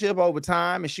relationship over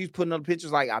time and she's putting up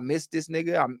pictures like, I miss this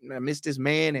nigga, I miss this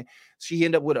man. And she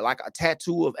ended up with like a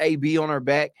tattoo of AB on her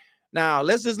back. Now,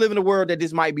 let's just live in a world that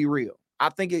this might be real. I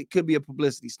think it could be a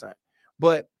publicity stunt,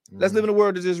 but let's live in a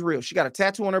world that is real. She got a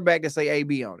tattoo on her back that say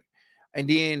AB on it. And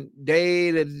then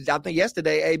I think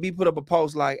yesterday, AB put up a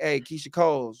post like, hey, Keisha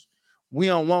Coles, we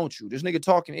don't want you. This nigga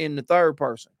talking in the third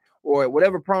person or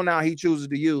whatever pronoun he chooses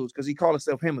to use because he called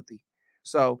himself Himothy.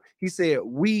 So he said,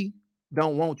 we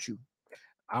don't want you.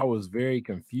 I was very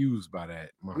confused by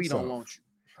that myself. We don't want you.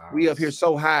 We up here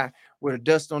so high where the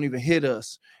dust don't even hit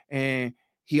us. And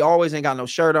he always ain't got no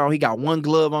shirt on. He got one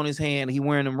glove on his hand. He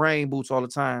wearing them rain boots all the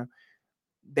time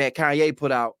that Kanye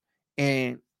put out.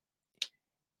 And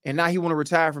now he want to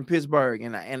retire from Pittsburgh.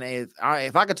 And if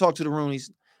I could talk to the Rooneys,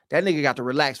 that nigga got to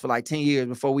relax for like 10 years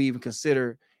before we even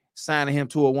consider signing him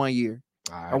to a 1 year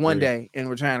or 1 day and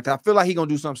retiring. Because I feel like he going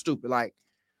to do something stupid, like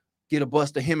get a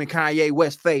bust of him and Kanye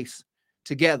West face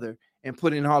together and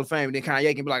put it in the Hall of Fame. And then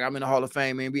Kanye can be like, I'm in the Hall of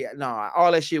Fame. And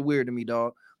all that shit weird to me,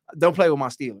 dog. Don't play with my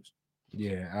Steelers.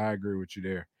 Yeah, I agree with you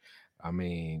there. I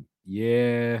mean,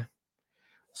 yeah.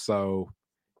 So,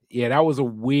 yeah, that was a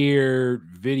weird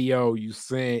video you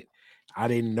sent. I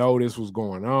didn't know this was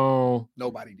going on.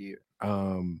 Nobody did.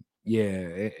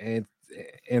 Yeah, and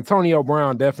Antonio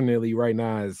Brown definitely right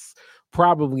now is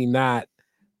probably not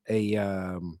a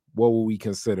what would we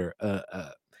consider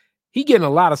he getting a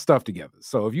lot of stuff together.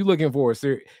 So if you're looking for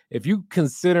if you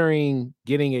considering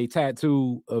getting a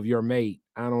tattoo of your mate,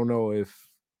 I don't know if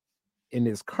in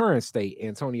his current state,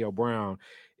 Antonio Brown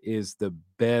is the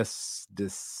best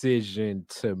decision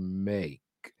to make.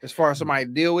 As far as somebody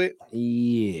to deal with?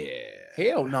 Yeah.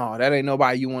 Hell no, that ain't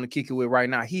nobody you want to kick it with right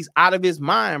now. He's out of his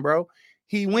mind, bro.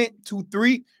 He went to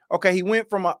he went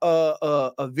from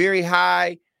a very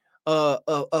high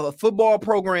a football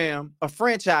program, a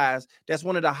franchise that's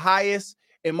one of the highest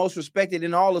and most respected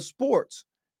in all of sports.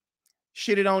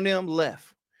 Shitted on them,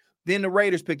 left. Then the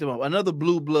Raiders picked him up. Another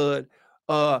blue blood,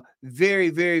 very,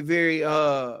 very, very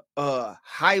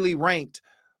highly ranked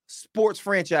sports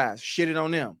franchise. Shitted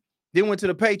on them. Then went to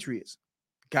the Patriots.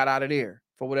 Got out of there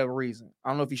for whatever reason. I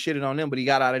don't know if he shitted on them, but he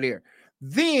got out of there.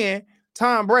 Then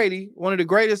Tom Brady, one of the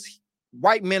greatest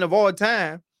white men of all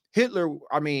time, Hitler,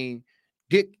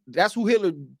 that's who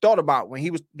Hitler thought about when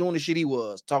he was doing the shit he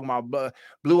was. Talking about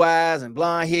blue eyes and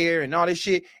blonde hair and all this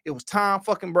shit. It was Tom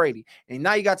fucking Brady. And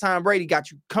now you got Tom Brady,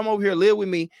 got you come over here, live with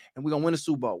me, and we're going to win a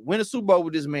Super Bowl. Win a Super Bowl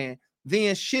with this man.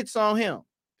 Then shit's on him.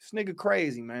 This nigga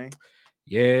crazy, man.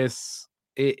 Yes.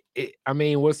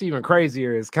 What's even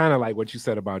crazier is kind of like what you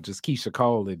said about just Keisha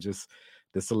Cole and just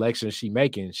the selection she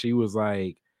making. She was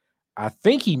like, I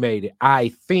think he made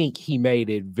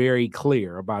it very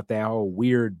clear about that whole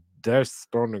weird dust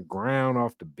on the ground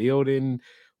off the building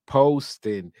post.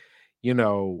 And,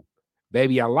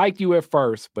 baby, I liked you at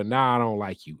first, but now I don't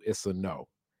like you. It's a no.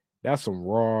 That's something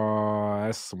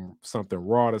raw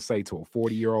to say to a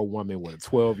 40-year-old woman with a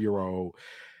 12-year-old.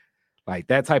 Like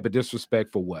that type of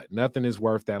disrespect for what? Nothing is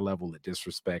worth that level of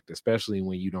disrespect, especially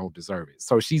when you don't deserve it.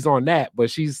 So she's on that,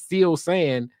 but she's still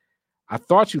saying, I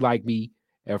thought you liked me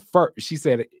at first. She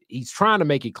said he's trying to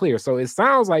make it clear. So it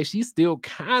sounds like she's still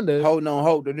kind of holding on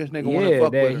hope that this nigga want to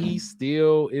fuck with her. He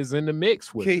still is in the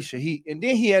mix with Keisha. And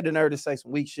then he had the nerve to say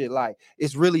some weak shit like,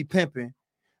 it's really pimping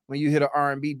when you hit an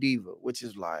R&B diva, which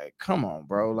is like, come on,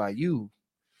 bro. Like you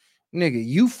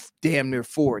damn near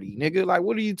 40, nigga. Like,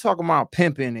 what are you talking about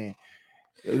pimping and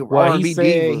well,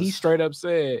 he straight up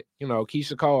said,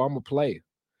 Keisha Cole, I'm a player,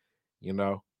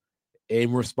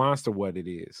 in response to what it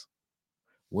is.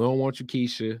 We don't want you,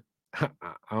 Keisha. I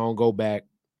don't go back.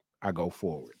 I go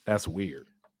forward. That's weird.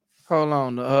 Hold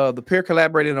on. The pair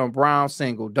collaborated on Brown's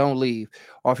single, Don't Leave,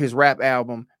 off his rap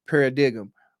album,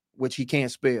 Paradigm, which he can't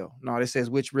spell. No, it says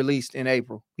which released in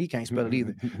April. He can't spell it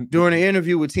either. During an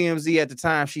interview with TMZ at the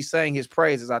time, she sang his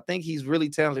praises. I think he's really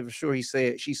talented for sure.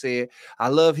 She said, I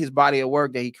love his body of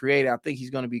work that he created. I think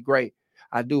he's going to be great.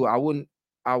 I do. I wouldn't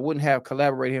I wouldn't have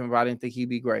collaborated him if I didn't think he'd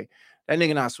be great. That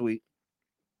nigga not sweet.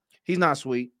 He's not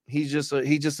sweet. He's just a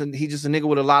nigga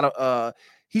with a lot of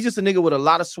he's just a nigga with a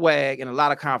lot of swag and a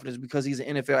lot of confidence because he's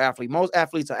an NFL athlete. Most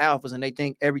athletes are alphas and they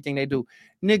think everything they do.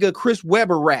 Nigga, Chris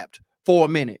Webber rapped for a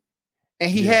minute and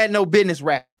he had no business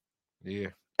rap. Yeah.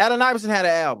 Allen Iverson had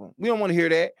an album. We don't want to hear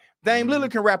that. Dame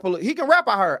Lillard can rap. He can rap,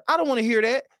 I heard. I don't want to hear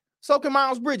that. So can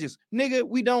Miles Bridges. Nigga,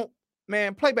 we don't,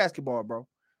 man, play basketball, bro.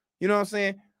 You know what I'm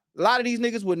saying? A lot of these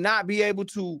niggas would not be able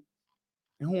to,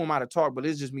 and who am I to talk, but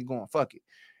it's just me going, fuck it.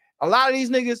 A lot of these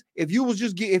niggas, if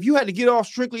you had to get off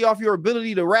strictly off your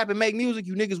ability to rap and make music,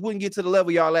 you niggas wouldn't get to the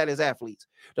level y'all at as athletes.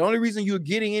 The only reason you're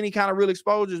getting any kind of real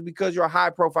exposure is because you're a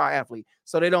high profile athlete.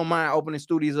 So they don't mind opening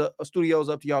studios up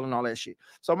to y'all and all that shit.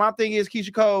 So my thing is,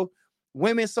 Keyshia Cole,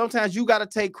 women, sometimes you got to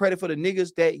take credit for the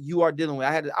niggas that you are dealing with.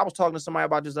 I was talking to somebody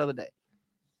about this the other day.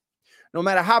 No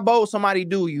matter how bold somebody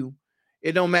do you,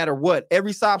 it don't matter what.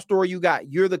 Every sob story you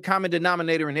got, you're the common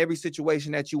denominator in every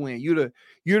situation that you in.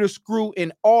 You're the screw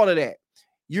in all of that.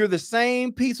 You're the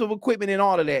same piece of equipment in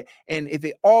all of that. And if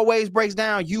it always breaks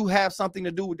down, you have something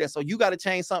to do with that. So you got to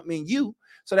change something in you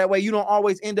so that way you don't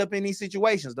always end up in these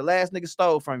situations. The last nigga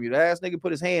stole from you. The last nigga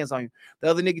put his hands on you. The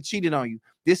other nigga cheated on you.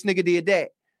 This nigga did that.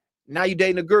 Now you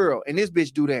dating a girl and this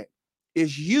bitch do that.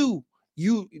 It's you.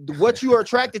 What you are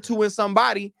attracted to in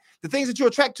somebody, the things that you're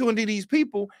attracted to in these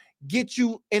people get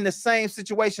you in the same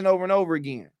situation over and over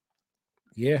again.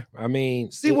 Yeah, I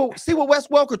mean, see what Wes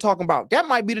Welker talking about. That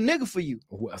might be the nigga for you.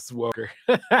 Wes Welker.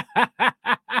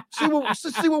 see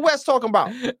what Wes talking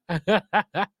about.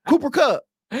 Cooper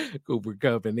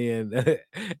Kupp, and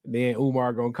then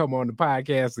Umar gonna come on the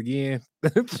podcast again.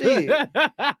 Shit.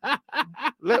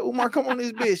 Let Umar come on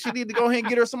this bitch. She need to go ahead and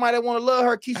get her somebody that want to love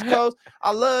her. Keyshia Cole,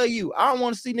 I love you. I don't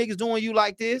want to see niggas doing you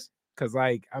like this. Cause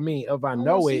like, I mean, if I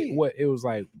know it, what it was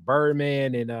like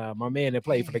Birdman and my man that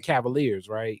played for the Cavaliers,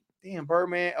 right? Damn,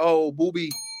 Birdman. Oh, Booby.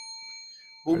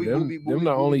 Them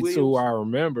the only Williams. Two I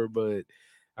remember, but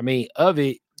I mean, of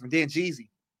it. And then Jeezy.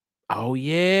 Oh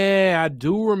yeah, I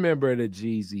do remember the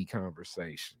Jeezy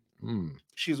conversation.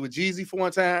 She was with Jeezy for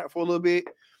a little bit.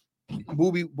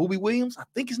 Booby Williams. I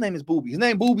think his name is Booby. His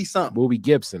name Booby something. Booby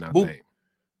Gibson, I think.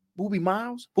 Booby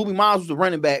Miles. Booby Miles was the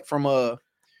running back from I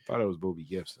thought it was Booby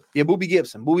Gibson. Yeah, Booby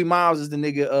Gibson. Booby Miles is the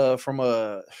nigga from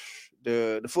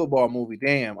the football movie.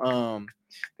 Damn.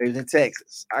 They was in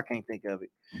Texas. I can't think of it.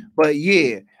 But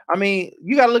yeah, I mean,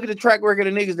 you gotta look at the track record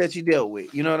of niggas that you dealt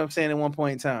with. You know what I'm saying? At one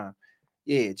point in time.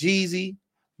 Yeah, Jeezy,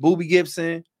 Booby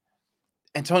Gibson,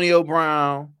 Antonio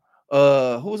Brown. Who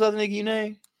was the other nigga you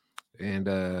named? And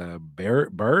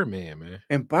Birdman, man.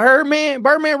 And Birdman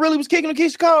really was kicking the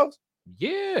Keyshia Cole?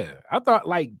 Yeah, I thought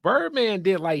like Birdman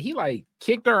did he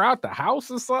kicked her out the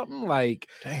house or something. Like,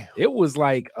 damn, it was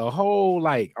like a whole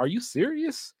are you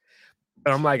serious?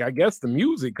 And I'm like, I guess the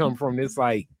music come from this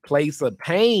place of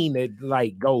pain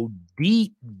that go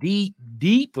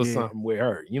deep or something with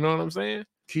her. You know what I'm saying?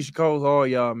 Keyshia Cole's all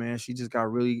y'all, man. She just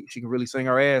she can really sing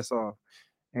her ass off.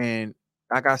 And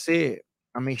like I said,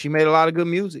 I mean, she made a lot of good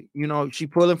music. You know, she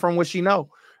pulling from what she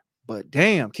know. But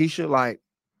damn, Keyshia,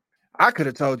 I could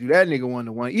have told you that nigga wasn't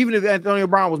the one. Even if Antonio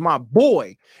Brown was my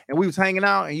boy and we was hanging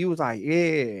out and you was like,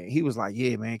 yeah. He was like,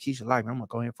 yeah, man, Keyshia like me. I'm going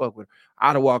to go ahead and fuck with her.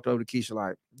 I'd have walked over to Keyshia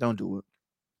like, don't do it.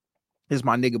 This is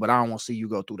my nigga, but I don't want to see you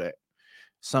go through that.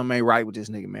 Something ain't right with this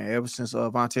nigga, man. Ever since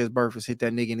Vontaze Burfict hit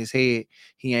that nigga in his head,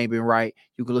 he ain't been right.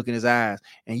 You can look in his eyes.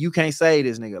 And you can't save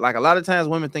this nigga. Like, a lot of times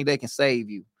women think they can save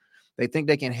you. They think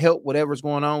they can help whatever's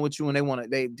going on with you,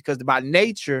 and because by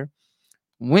nature,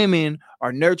 women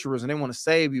are nurturers and they want to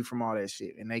save you from all that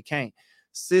shit, and they can't.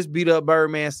 Sis beat up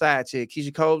Birdman's side chick.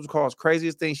 Keyshia Cole calls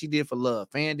craziest thing she did for love.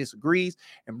 Fan disagrees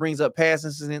and brings up past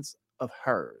incidents of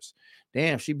hers.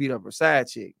 Damn, she beat up her side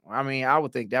chick. I mean, I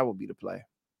would think that would be the play.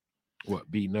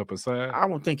 What, beating up a side? I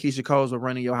don't think Keyshia Cole's would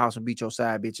run in your house and beat your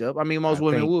side bitch up. I mean, most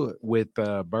women would. With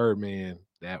Birdman,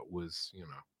 that was,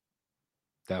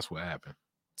 that's what happened.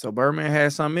 So Birdman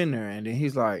had something in there, and then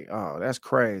he's like, oh, that's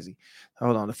crazy.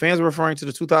 Hold on. The fans are referring to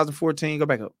the 2014. Go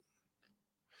back up.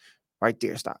 Right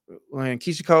there. Stop. When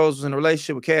Keyshia Cole was in a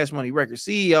relationship with Cash Money Records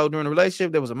CEO, during the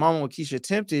relationship, there was a moment when Keyshia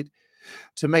attempted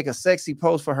to make a sexy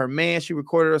pose for her man. She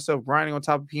recorded herself grinding on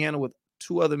top of the piano with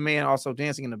two other men also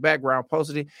dancing in the background,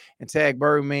 posted it, and tagged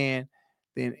Birdman.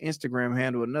 Then Instagram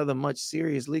handled another much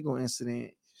serious legal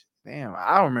incident. Damn,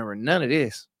 I don't remember none of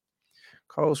this.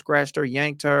 Cole scratched her,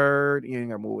 yanked her,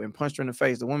 and punched her in the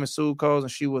face. The woman sued Cole,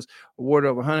 and she was awarded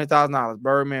over $100,000.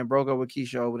 Birdman broke up with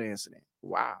Keyshia over the incident.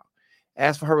 Wow.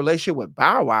 As for her relationship with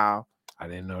Bow Wow, I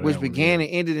didn't know which began and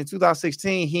ended in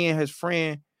 2016, he and his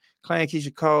friend claimed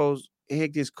Keyshia Cole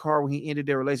hit his car when he ended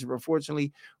their relationship.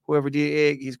 Unfortunately, whoever did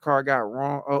egg his car got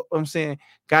wrong. I'm saying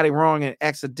got it wrong and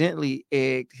accidentally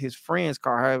egged his friend's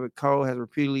car. However, Cole has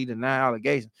repeatedly denied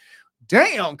allegations.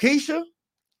 Damn, Keisha.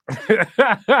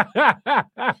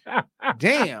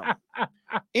 Damn.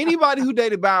 Anybody who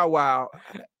dated Bow Wow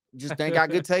just ain't got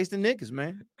good taste in niggas,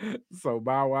 man. So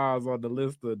Bow Wow's on the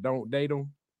list of don't date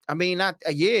them. I mean, not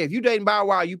if you dating Bow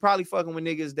Wow, you probably fucking with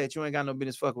niggas that you ain't got no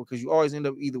business fucking with because you always end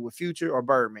up either with Future or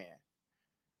Birdman.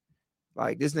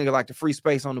 Like this nigga like the free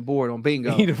space on the board on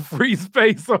bingo. He the free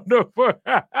space on the board.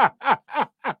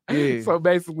 Yeah. So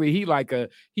basically,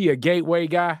 he a gateway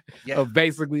guy. Yeah. Of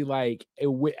basically like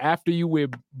after you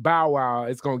with Bow Wow,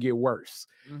 it's gonna get worse.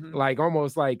 Mhm. Like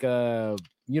almost like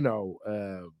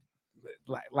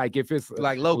like if it's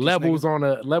Like Locust,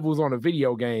 levels on a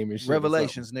video game and shit.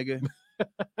 Revelations, nigga.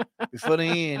 Before the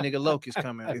end, nigga, Locust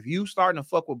coming. If you starting to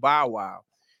fuck with Bow Wow,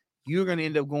 you're gonna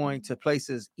end up going to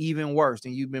places even worse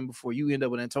than you've been before. You end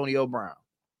up with Antonio Brown.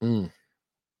 Mm.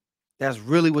 That's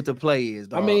really what the play is,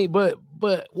 dog. I mean, but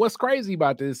what's crazy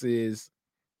about this is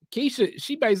Keisha,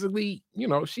 she basically,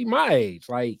 she my age,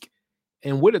 like,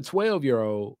 and with a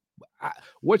 12-year-old,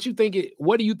 what do you think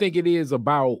it is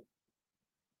about?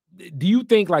 Do you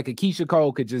think like a Keisha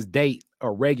Cole could just date a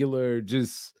regular,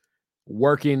 just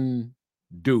working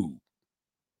dude?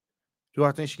 Do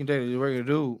I think she can date a regular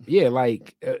dude? Yeah,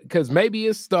 like, because maybe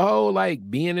it's the whole like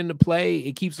being in the play.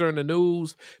 It keeps her in the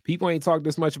news. People ain't talked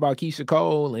this much about Keisha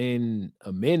Cole in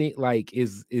a minute. Like,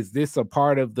 is this a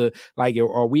part of the like?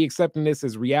 Are we accepting this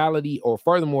as reality? Or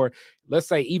furthermore, let's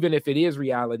say even if it is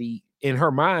reality, in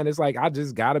her mind, it's like I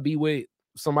just gotta be with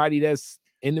somebody that's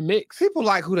in the mix. People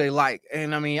like who they like,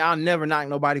 and I mean, I'll never knock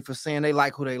nobody for saying they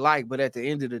like who they like. But at the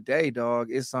end of the day, dog,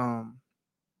 it's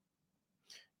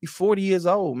you're 40 years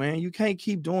old, man. You can't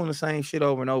keep doing the same shit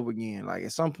over and over again. Like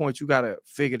at some point, you gotta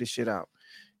figure this shit out.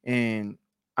 And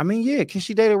I mean, yeah, can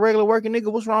she date a regular working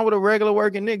nigga? What's wrong with a regular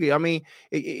working nigga? I mean,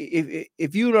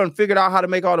 if you done figured out how to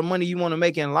make all the money you want to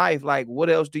make in life, like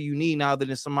what else do you need now other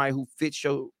than somebody who fits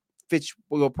your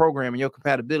program and your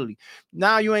compatibility?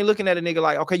 Now you ain't looking at a nigga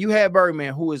like, okay, you had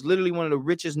Birdman, who is literally one of the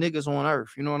richest niggas on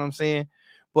earth. You know what I'm saying?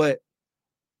 But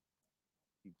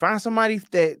find somebody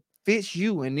that fits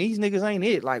you, and these niggas ain't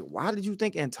it. Like, why did you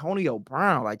think Antonio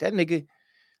Brown? Like that nigga,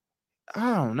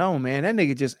 I don't know, man. That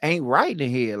nigga just ain't right in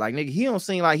the head. Like, nigga, he don't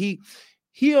seem like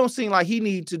he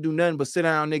need to do nothing but sit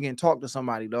down, nigga, and talk to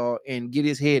somebody, dog, and get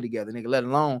his head together, nigga. Let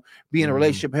alone be in a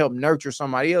relationship, help nurture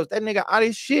somebody else. That nigga out of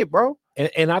his shit, bro.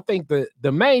 And I think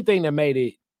the main thing that made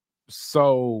it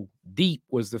so deep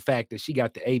was the fact that she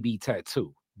got the AB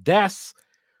tattoo. That's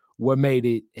what made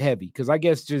it heavy. Because I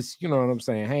guess just, you know what I'm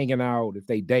saying, hanging out, if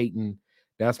they dating,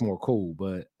 that's more cool.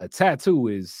 But a tattoo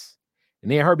is,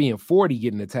 and then her being 40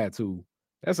 getting a tattoo,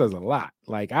 that says a lot.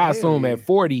 Like I assume at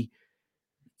 40,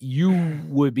 you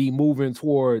would be moving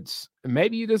towards,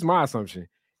 maybe this is my assumption.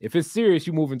 If it's serious,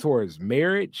 you moving towards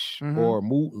marriage or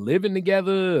living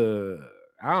together.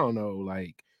 I don't know,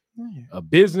 like a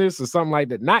business or something like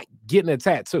that. Not getting a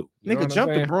tattoo. Nigga,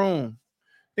 jump the broom.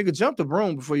 Nigga, jump the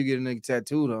broom before you get a nigga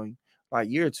tattooed on you. Like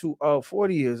you're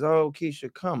 40 years old,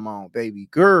 Keisha. Come on, baby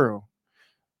girl.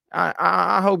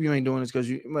 I hope you ain't doing this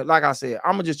because like I said,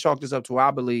 I'm gonna just chalk this up to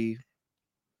I believe,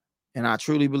 and I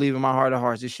truly believe in my heart of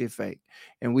hearts this shit fake.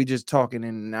 And we just talking,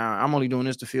 and now I'm only doing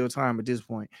this to fill time at this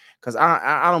point because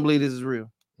I don't believe this is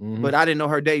real. But I didn't know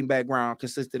her dating background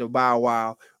consisted of Bow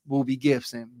Wow, Boobie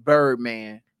Gibson,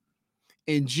 Birdman,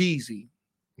 and Jeezy.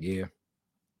 Yeah,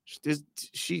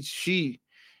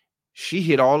 she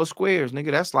hit all the squares, nigga.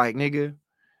 That's like, nigga,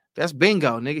 that's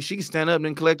bingo, nigga. She can stand up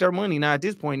and collect her money. Now at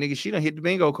this point, nigga, she done hit the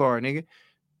bingo card, nigga.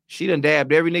 She done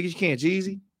dabbed every nigga she can.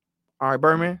 Jeezy, all right,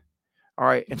 Birdman, all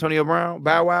right, Antonio Brown,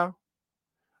 Bow Wow,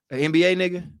 an NBA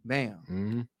nigga,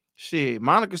 bam. Shit,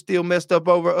 Monica still messed up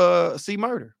over C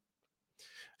Murder.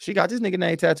 She got this nigga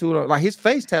name tattooed on, like his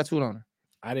face tattooed on her.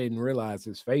 I didn't realize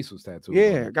his face was tattooed.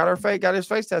 Yeah, got his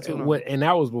face tattooed on her. And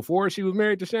that was before she was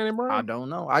married to Shannon Brown? I don't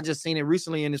know. I just seen it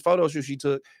recently in this photo shoot she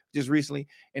took just recently,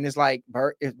 and it's like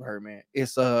it's Birdman.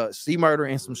 It's C Murder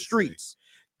and some streets.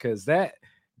 Because that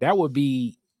would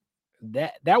be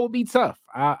tough.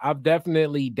 I've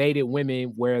definitely dated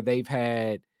women where they've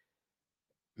had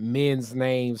men's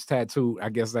names tattooed. I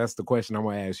guess that's the question I'm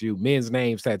gonna ask you. Men's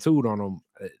names tattooed on them.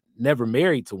 Never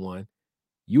married to one.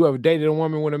 You ever dated a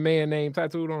woman with a man name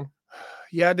tattooed on them?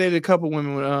 Yeah, I dated a couple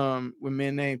women with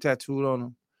men name tattooed on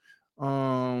them.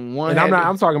 One, and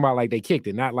I'm talking about like they kicked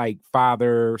it, not like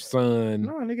father, son.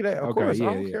 No, nigga, that of course. I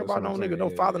don't care about no nigga, no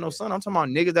father, no son. I'm talking about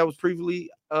niggas that was previously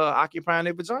occupying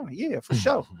their vagina. Yeah, for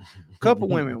sure. Couple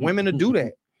women to do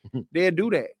that. They'll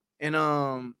do that. And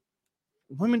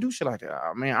women do shit like that.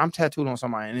 I mean, I'm tattooed on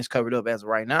somebody and it's covered up as of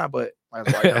right now, but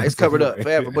it's covered up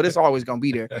forever, but it's always gonna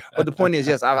be there. But the point is,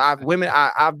 yes,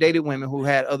 I've dated women who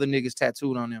had other niggas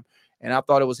tattooed on them, and I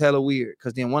thought it was hella weird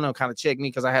because then one of them kind of checked me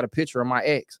because I had a picture of my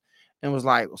ex and was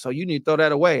like, so you need to throw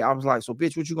that away. I was like, so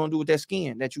bitch, what you gonna do with that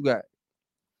skin that you got?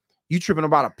 You tripping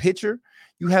about a picture?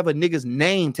 You have a nigga's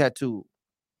name tattooed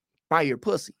by your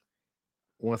pussy.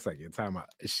 1 second, time out.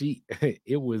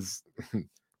 It was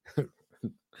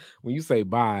when you say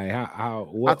by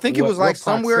I think it was like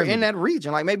somewhere proximity? In that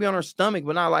region, like maybe on her stomach,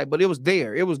 but not like, but it was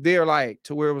there. It was there, like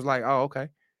to where it was like, oh, okay.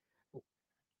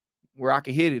 Where I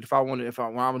could hit it if I wanted,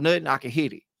 when I was nutting, I could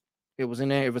hit it. It was in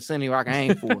there vicinity where I could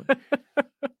aim for it.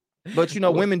 But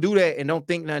women do that and don't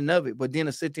think nothing of it. But then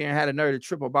to sit there and had a nerve to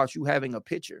trip about you having a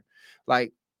picture,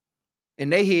 like in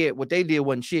their head, what they did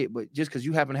wasn't shit. But just because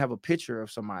you happen to have a picture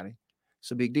of somebody, it's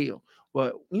a big deal.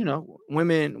 But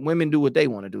women do what they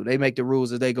want to do. They make the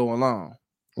rules as they go along.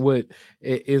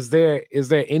 Is there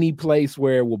any place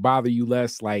where it will bother you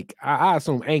less? Like I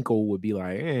assume ankle would be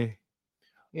like,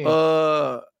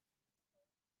 yeah.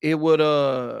 It would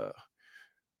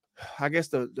I guess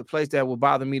the place that would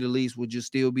bother me the least would just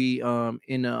still be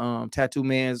in the tattoo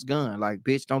man's gun. Like,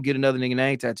 bitch, don't get another nigga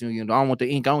name tattooing you. I don't want the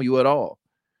ink on you at all.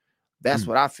 That's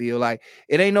what I feel like.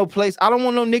 It ain't no place. I don't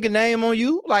want no nigga name on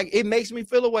you. Like, it makes me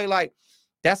feel away. Like,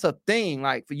 that's a thing.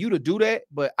 Like, for you to do that,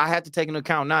 but I have to take into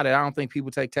account now that I don't think people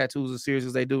take tattoos as serious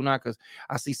as they do now, because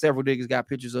I see several niggas got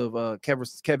pictures of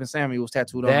Kevin Samuels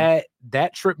tattooed on him.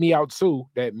 That tripped me out too.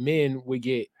 That men would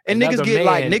get, and niggas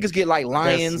get like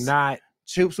Lions, not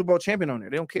Super Bowl champion on there.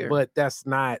 They don't care. But that's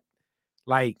not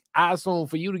like, I assume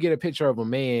for you to get a picture of a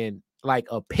man, like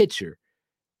a picture,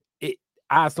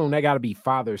 I assume that got to be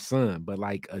father son, but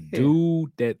like a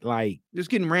dude that like just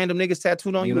getting random niggas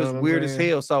tattooed on you is weird as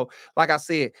hell. So, like I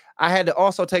said, I had to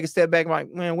also take a step back. Like,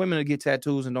 man, women will get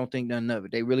tattoos and don't think nothing of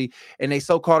it. They really, and they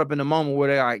so caught up in the moment where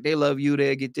they're like, they love you,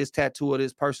 they get this tattoo of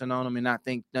this person on them and not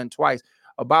think nothing twice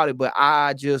about it. But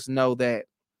I just know that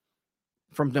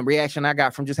from the reaction I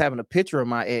got from just having a picture of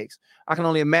my ex, I can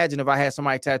only imagine if I had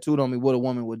somebody tattooed on me, what a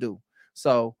woman would do.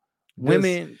 So.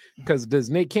 Women, because does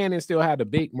Nick Cannon still have the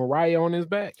big Mariah on his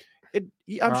back?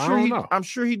 I'm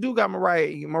sure he do got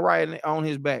Mariah on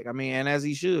his back. I mean, and as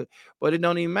he should, but it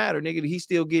don't even matter, nigga. He's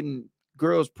still getting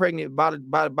girls pregnant by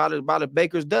the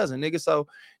baker's dozen, nigga. So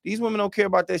these women don't care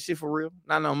about that shit for real.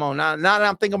 Not no more. Now that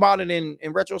I'm thinking about it in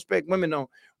retrospect, women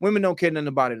don't care nothing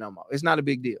about it no more. It's not a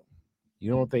big deal.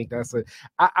 You don't think that's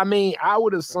I mean, I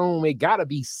would assume it got to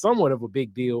be somewhat of a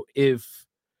big deal if,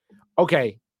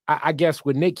 okay. I guess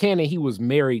with Nick Cannon, he was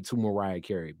married to Mariah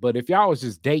Carey. But if y'all was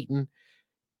just dating,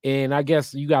 and I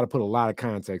guess you got to put a lot of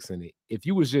context in it. If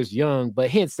you was just young, but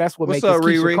hence that's what makes this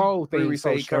Keisha Cole thing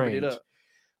so strange.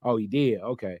 Oh, he did?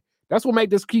 Okay. That's what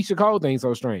makes this Keisha Cole thing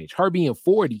so strange. Her being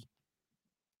 40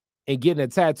 and getting a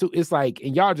tattoo, it's like,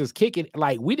 and y'all just kicking,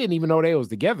 like, we didn't even know they was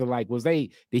together. Like,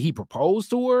 did he propose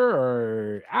to her,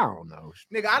 or I don't know.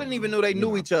 Nigga, I didn't even know they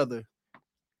knew each other.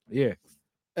 Yeah.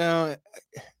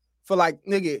 For like,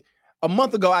 nigga, a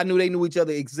month ago, I knew they knew each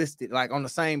other existed, like on the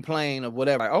same plane of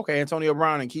whatever. Like, okay, Antonio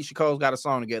Brown and Keisha Cole's got a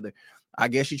song together. I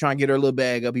guess she trying to get her little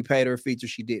bag up. He paid her a feature.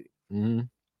 She did it. Mm-hmm.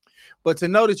 But to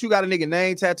know that you got a nigga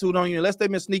name tattooed on you, unless they've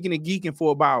been sneaking and geeking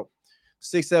for about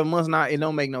 6-7 months now, it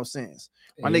don't make no sense.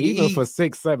 My nigga, even for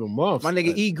 6-7 months. My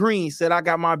nigga E Green said I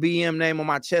got my BM name on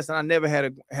my chest and I never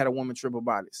had a woman trip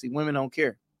about it. See, women don't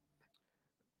care.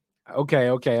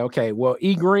 Okay. Well,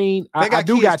 E Green, I got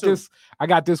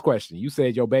this question. You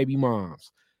said your baby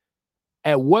moms.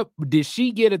 At what did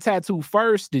she get a tattoo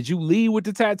first? Did you lead with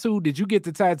the tattoo? Did you get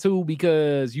the tattoo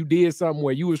because you did something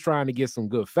where you was trying to get some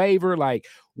good favor? Like,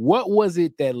 what was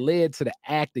it that led to the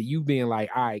act of you being like,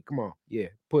 all right, come on, yeah,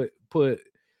 put I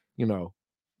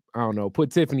don't know,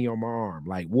 put Tiffany on my arm.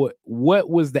 Like, what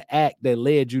was the act that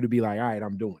led you to be like, all right,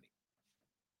 I'm doing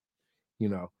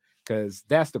it? Because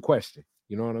that's the question.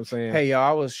 You know what I'm saying? Hey, y'all,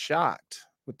 I was shocked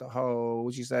with the whole,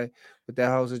 with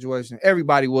that whole situation.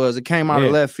 Everybody was. It came out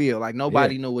of left field. Like,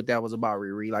 nobody knew what that was about,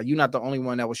 Riri. Like, you're not the only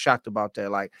one that was shocked about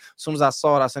that. Like, as soon as I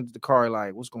saw it, I sent it to Kari,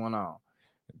 like, what's going on?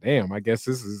 Damn, I guess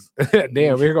this is,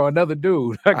 damn, here go another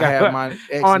dude. I have my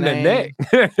ex on the neck.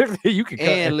 You can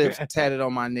and lips tatted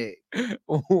on my neck.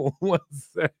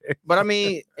 But I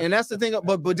mean, and that's the thing,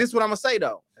 but this is what I'm going to say,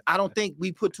 though. I don't think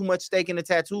we put too much stake in the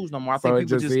tattoos no more. I think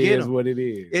people just get them. What it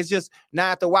is. It's just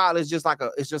now after a while, it's just like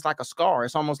a scar.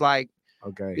 It's almost like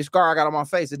the scar I got on my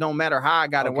face. It don't matter how I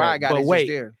got it, where I got it. It's just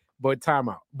there. But time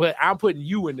out. But I'm putting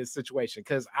you in this situation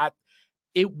because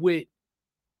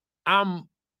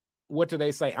what do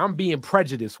they say? I'm being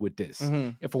prejudiced with this. Mm-hmm.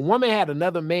 If a woman had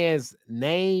another man's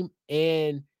name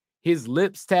and his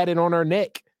lips tatted on her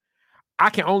neck, I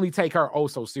can only take her oh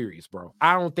so serious, bro.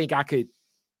 I don't think I could.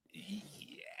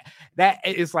 That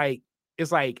it's like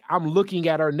I'm looking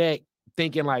at her neck,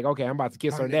 thinking like, okay, I'm about to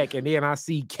kiss her neck, and then I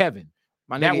see Kevin.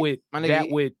 That would,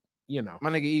 you know. My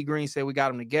nigga E Green said we got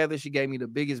them together. She gave me the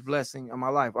biggest blessing of my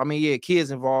life. I mean, yeah,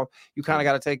 kids involved. You kind of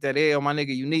got to take that L. My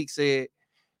nigga Unique said,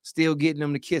 still getting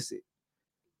them to kiss it.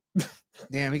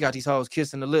 Damn, he got these hoes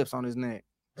kissing the lips on his neck.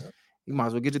 You might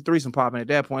as well get your threesome popping at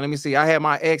that point. Let me see. I had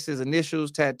my ex's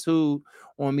initials tattooed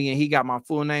on me, and he got my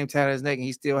full name tattooed on his neck, and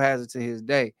he still has it to his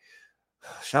day.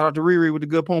 Shout out to Riri with the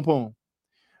good pom pom.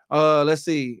 Let's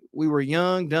see. We were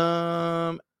young,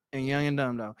 dumb, and young and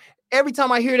dumb though. Every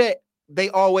time I hear that, they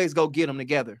always go get them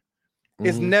together.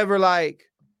 It's never like,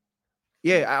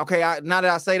 yeah, okay. Now that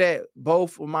I say that,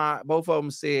 both of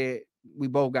them said we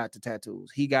both got the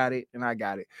tattoos. He got it and I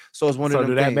got it. So it's one of them.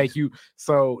 So does that make you?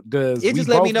 So does it just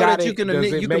let me know that you can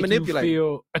manipulate?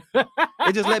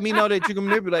 It just let me know that you can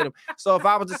manipulate them. So if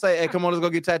I was to say, "Hey, come on, let's go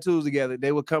get tattoos together,"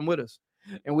 they would come with us,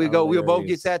 and we'll both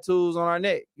get tattoos on our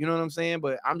neck. You know what I'm saying?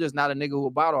 But I'm just not a nigga who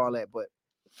about all that. But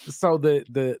so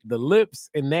the lips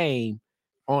and name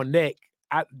on neck,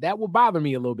 that would bother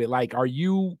me a little bit. Like, are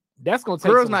you? That's gonna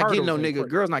take girls not getting no nigga.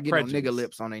 Girls not getting no nigga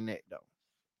lips on their neck though.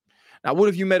 Now, what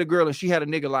if you met a girl and she had a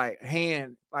nigga like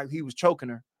hand, like he was choking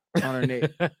her on her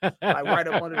neck, like right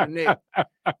up under the neck,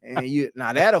 and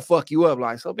now that'll fuck you up.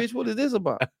 Like, so bitch, what is this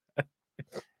about?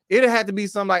 It'd have to be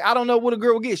something like, I don't know what a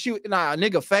girl would get. A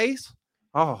nigga face.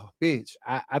 Oh, bitch.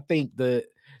 I think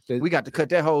we got to cut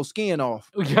that whole skin off.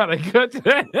 We gotta cut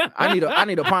that. I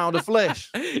need a pound of flesh.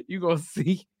 You gonna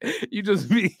see? You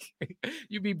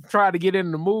be trying to get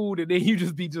in the mood, and then you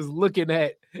just be looking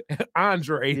at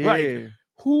Andre. Yeah. Like,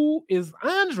 who is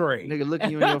Andre? Nigga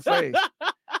looking you in your face.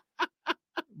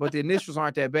 But the initials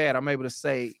aren't that bad. I'm able to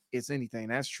say it's anything.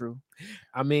 That's true.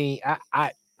 I mean,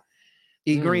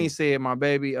 E Green said, my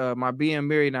baby, my being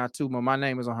married now too, but my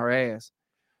name is on her ass.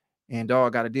 And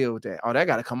dog got to deal with that. Oh, that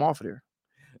got to come off of there.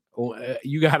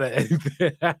 You gotta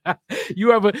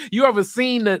you ever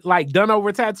seen the like done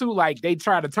over tattoo, like they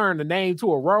try to turn the name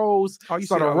to a rose,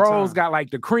 so the rose got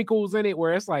like the crinkles in it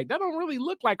where it's like that don't really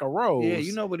look like a rose. Yeah,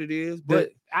 you know what it is.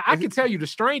 But I can tell you the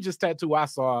strangest tattoo I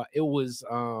saw, it was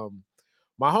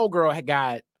my homegirl had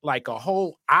got like a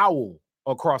whole owl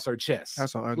across her chest.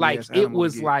 That's so ugly. Like it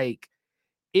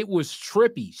was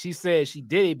trippy. She said she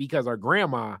did it because her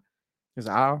grandma is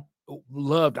an owl.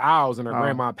 Loved owls and her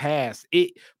grandma passed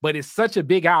it, but it's such a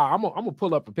big owl. I'm gonna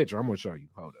pull up a picture. I'm gonna show you.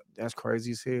 Hold up. That's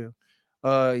crazy as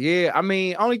hell. Yeah, I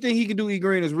mean, only thing he can do, E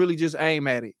Green, is really just aim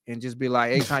at it and just be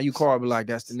like, every time you call, be like,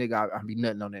 that's the nigga. I be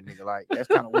nutting on that nigga. Like, that's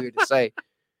kind of weird to say,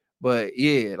 but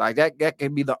yeah, like that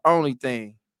can be the only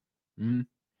thing. Mm-hmm.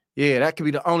 Yeah, that could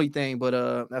be the only thing.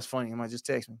 But that's funny. He might just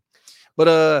text me.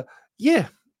 But yeah.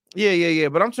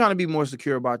 But I'm trying to be more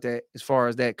secure about that as far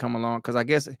as that come along, because I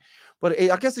guess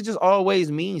it just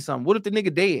always means something. What if the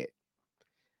nigga dead?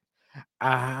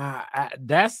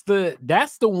 That's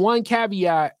the one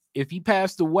caveat if he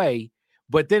passed away.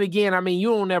 But then again, I mean,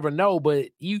 you don't ever know, but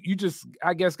you just,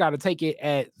 I guess, got to take it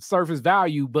at surface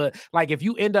value. But like if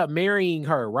you end up marrying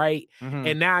her, right? Mm-hmm.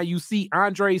 And now you see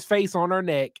Andre's face on her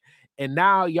neck, and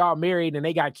now y'all married and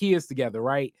they got kids together,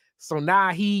 right? So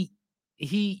now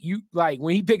you like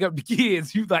when he pick up the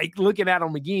kids, you like looking at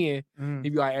him again. Mm-hmm. He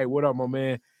be like, "Hey, what up, my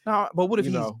man?" No, but what if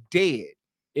he's dead?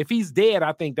 If he's dead,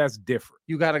 I think that's different.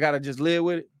 You gotta just live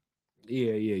with it.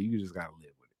 Yeah, you just gotta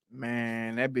live with it.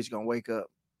 Man, that bitch gonna wake up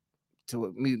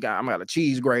to me. I'm got a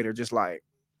cheese grater, just like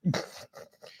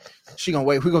she gonna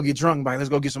wait. We gonna get drunk, like let's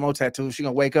go get some more tattoos. She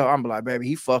gonna wake up. I'm like, baby,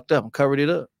 he fucked up and covered it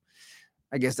up.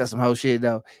 I guess that's some whole shit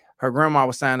though. Her grandma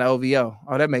was signed to OVO.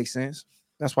 Oh, that makes sense.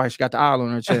 That's why she got the owl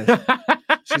on her chest.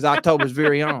 She's October's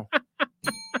very own.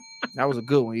 That was a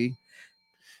good one, E.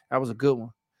 That was a good one.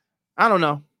 I don't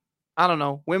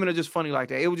know. Women are just funny like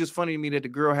that. It was just funny to me that the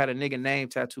girl had a nigga name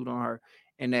tattooed on her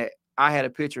and that I had a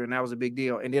picture and that was a big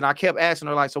deal. And then I kept asking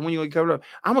her, like, so when you gonna get covered up?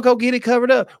 I'm gonna go get it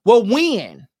covered up. Well,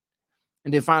 when?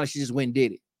 And then finally she just went and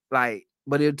did it. Like,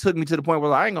 but it took me to the point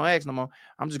where I ain't gonna ask no more.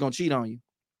 I'm just gonna cheat on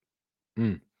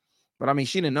you. But I mean,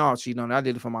 she didn't know I was cheating on her. I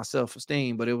did it for my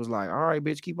self-esteem, but it was like, all right,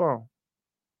 bitch, keep on.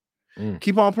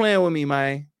 Keep on playing with me,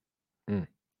 man.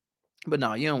 But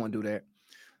no, you don't want to do that.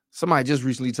 Somebody just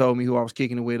recently told me who I was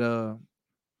kicking it with.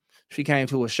 She came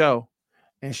to a show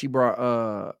and she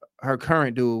brought her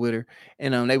current dude with her.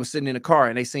 And they were sitting in the car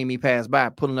and they seen me pass by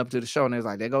pulling up to the show. And they was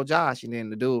like, there go Josh. And then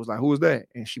the dude was like, who is that?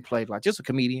 And she played like just a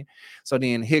comedian. So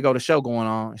then here go the show going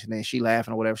on. And then she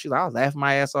laughing or whatever. She's like, I was laughing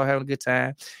my ass off, having a good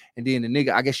time. And then the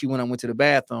nigga, I guess she went to the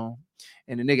bathroom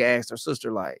and the nigga asked her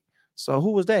sister, like, so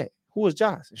who was that? who was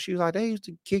Josh? And she was like, they used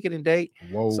to kick it and date.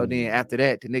 Whoa. So then after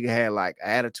that, the nigga had like an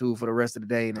attitude for the rest of the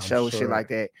day and the show and shit sure. like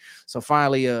that. So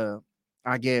finally,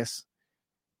 I guess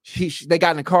they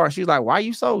got in the car. She was like, why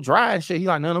you so dry and shit? He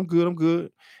like, no, I'm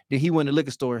good. Then he went to the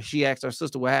liquor store. She asked her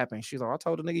sister what happened. She's like, I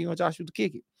told the nigga you and Josh used to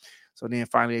kick it. So then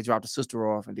finally they dropped the sister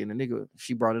off, and then the nigga,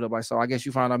 she brought it up. Like, so I guess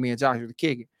you found out me and Josh used to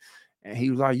kick it. And he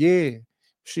was like, yeah.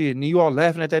 Shit, and you all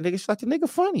laughing at that nigga. She's like, the nigga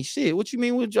funny. Shit, what you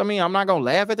mean? I mean, I'm not gonna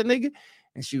laugh at the nigga.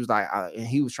 And she was like, and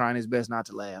he was trying his best not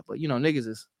to laugh. But you know, niggas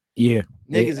is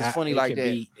funny like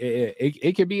that.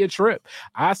 It could be a trip.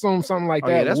 I assume something like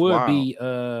that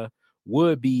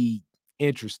would be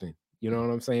interesting. You know what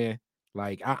I'm saying?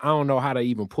 Like, I don't know how to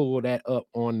even pull that up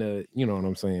on the, you know what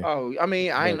I'm saying? Oh, I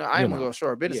mean, I ain't gonna go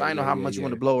short business. I ain't know how much you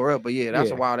want to blow her up, but yeah, that's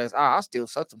a wild ass. I still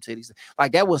suck some titties.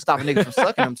 Like, that would stop a nigga from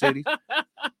sucking them titties.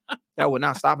 That would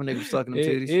not stop a nigga from sucking them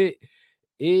titties.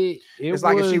 It's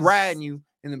like if she riding you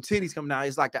and them titties come down,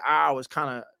 it's like the eye was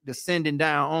kind of descending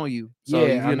down on you. So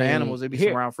if you're in the animals, it'd be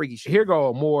some round freaky shit. Here go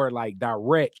a more like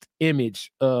direct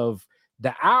image of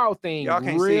the owl thing. Y'all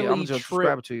can't see it. I'm just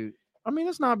describe it to you. I mean,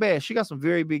 it's not bad. She got some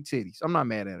very big titties. I'm not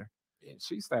mad at her. Yeah,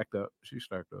 she's stacked up.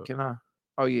 Can I?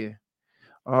 Oh yeah.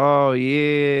 Yeah.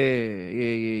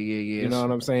 You know what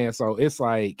I'm saying? So it's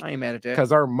like, I ain't mad at that. Because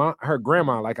her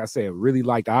grandma, like I said, really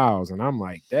liked owls, and I'm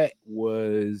like, it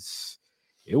was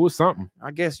something. I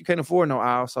guess you can't afford no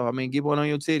owl, so I mean, get one on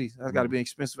your titties. That's got to be an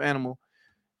expensive animal,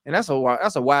 and that's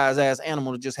a wise ass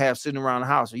animal to just have sitting around the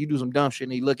house. So you do some dumb shit,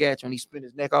 and he look at you, and he spin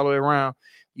his neck all the way around.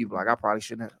 You be like, I probably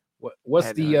shouldn't have.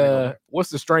 What's the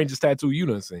strangest tattoo you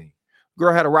done seen?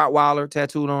 Girl had a Rottweiler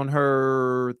tattooed on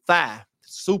her thigh.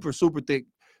 Super, super thick,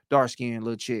 dark skinned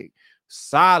little chick.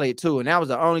 Solid too. And that was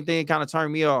the only thing kind of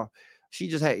turned me off.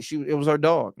 It was her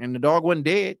dog. And the dog wasn't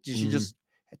dead. She just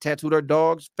tattooed her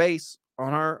dog's face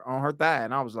on her thigh.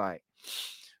 And I was like,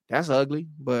 that's ugly.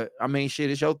 But I mean,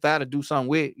 shit, it's your thigh to do something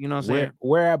with. You know what I'm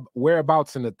saying?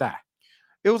 Whereabouts in the thigh?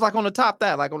 It was like on the top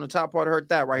thigh, like on the top part of her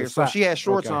thigh right here. So she had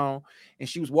shorts on and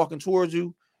she was walking towards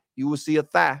you. You would see a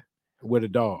thigh with a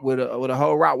dog, with a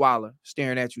whole Rottweiler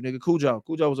staring at you, nigga. Cujo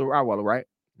was a Rottweiler, right?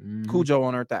 Cujo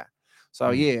on her thigh. So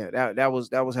yeah, that was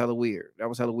hella weird. That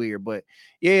was hella weird. But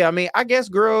yeah, I mean, I guess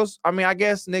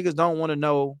niggas don't want to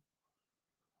know.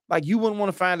 Like, you wouldn't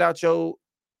want to find out your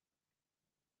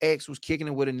ex was kicking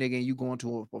it with a nigga and you going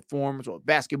to a performance or a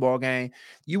basketball game.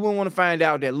 You wouldn't want to find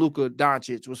out that Luka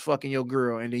Doncic was fucking your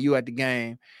girl and then you at the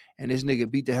game and this nigga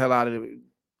beat the hell out of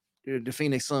the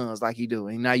Phoenix Suns like he do.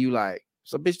 And now you like,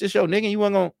 so bitch, this your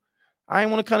nigga, I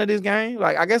ain't want to come to this game.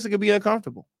 Like, I guess it could be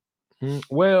uncomfortable.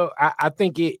 Well, I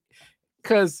think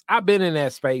because I've been in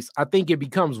that space, I think it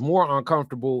becomes more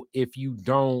uncomfortable if you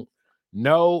don't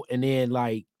know, and then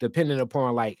like depending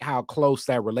upon like how close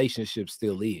that relationship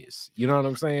still is. You know what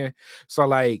I'm saying? So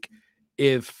like,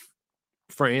 if,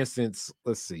 for instance,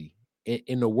 let's see,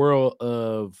 in the world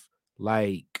of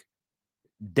like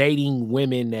dating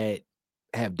women that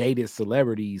have dated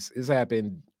celebrities, it's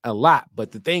happened a lot.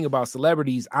 But the thing about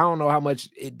celebrities, I don't know how much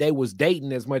they was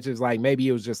dating as much as like maybe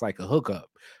it was just like a hookup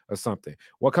or something.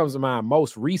 What comes to mind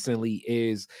most recently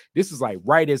is this is like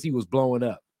right as he was blowing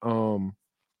up.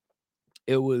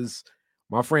 It was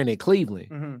my friend in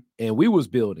Cleveland, and we was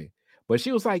building. But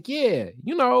she was like, yeah,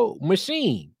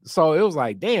 Machine. So it was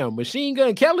like, damn, Machine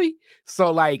Gun Kelly.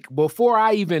 So like before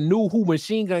I even knew who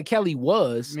Machine Gun Kelly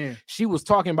was, she was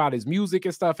talking about his music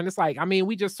and stuff. And it's like, I mean,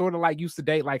 we just sort of like used to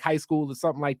date like high school or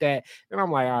something like that. And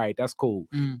I'm like, all right, that's cool.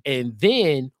 And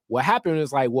then what happened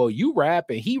is like, well, you rap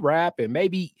and he rap and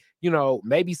maybe,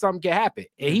 maybe something can happen.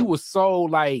 And he was so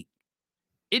like,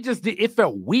 it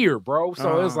felt weird, bro.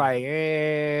 So it's like,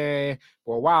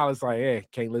 for a while, it's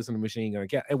like, can't listen to Machine Gun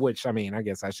Kelly. Which, I mean, I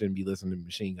guess I shouldn't be listening to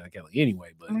Machine Gun Kelly anyway.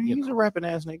 But he's a rapping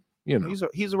ass nigga.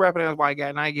 He's a rapping ass white guy,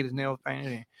 and I get his nails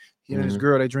painted. And his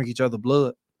girl, they drink each other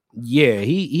blood. Yeah,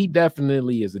 he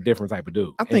definitely is a different type of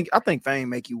dude. I think fame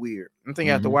make you weird. I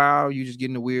think after a while, you just get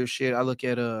into weird shit. I look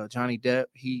at Johnny Depp.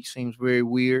 He seems very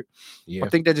weird. Yeah. I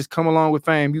think that just come along with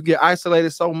fame. You get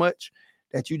isolated so much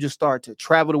that you just start to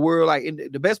travel the world. Like,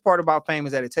 the best part about fame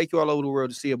is that it take you all over the world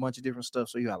to see a bunch of different stuff.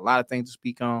 So you got a lot of things to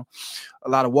speak on, a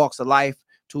lot of walks of life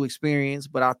to experience.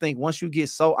 But I think once you get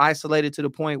so isolated to the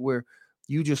point where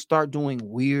you just start doing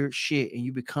weird shit and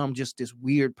you become just this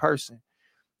weird person,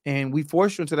 and we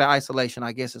force you into that isolation,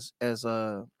 I guess, as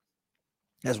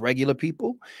regular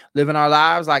people living our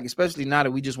lives, like especially now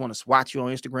that we just want to watch you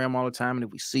on Instagram all the time, and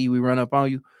if we see you, we run up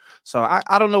on you. So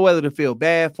I don't know whether to feel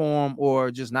bad for him or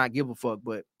just not give a fuck.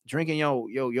 But drinking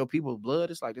your people's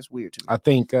blood, it's like, it's weird to me. I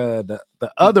think the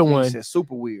other one is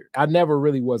super weird. I never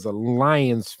really was a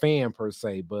Lions fan per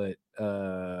se, but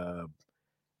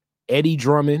Eddie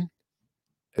Drummond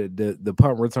the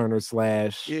punt returner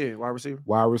slash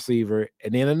wide receiver,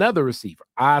 and then another receiver,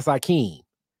 Oz Hakeem.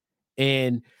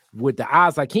 And with the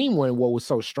Oz Hakeem one, what was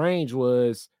so strange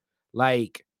was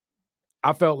like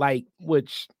I felt like,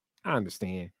 which I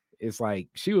understand. It's like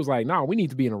she was like, "No, we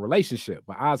need to be in a relationship."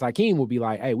 But Oz Hakeem would be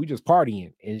like, "Hey, we just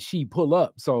partying," and she pull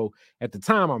up. So at the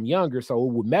time, I'm younger, so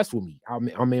it would mess with me.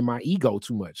 I'm in my ego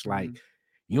too much. Like,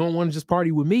 you don't want to just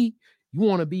party with me. You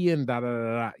want to be in da da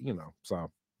da da. You know. So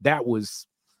that was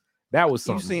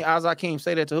something. You seen Oz Hakeem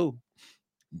say that to who?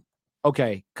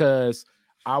 Okay, because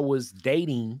I was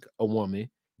dating a woman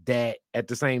that at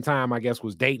the same time, I guess,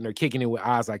 was dating or kicking it with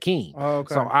Oz Hakeem. Oh,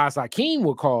 okay. So Oz Hakeem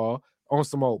would call on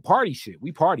some old party shit.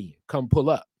 We partying. Come pull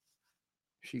up.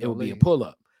 It would be a pull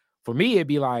up. For me, it'd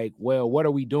be like, well, what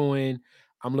are we doing?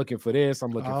 I'm looking for this.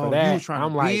 I'm looking for that.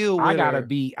 I'm like,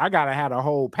 I gotta have a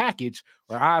whole package.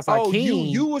 Where Oz Hakeem,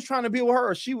 you was trying to be with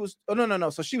her. She was. Oh no.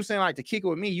 So she was saying like to kick it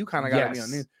with me. You kind of gotta be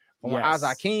on this. But when Oz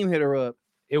Hakeem hit her up,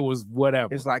 it was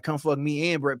whatever. It's like come fuck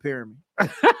me and Brett Perriman.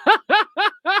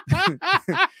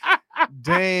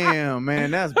 Damn,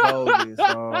 man, that's bogus.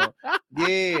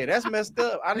 Yeah, that's messed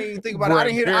up. I didn't even think about it. I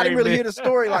didn't really hear the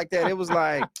story like that. It was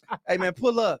like, hey man,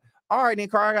 pull up. All right, then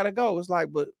Carl, I gotta go. It's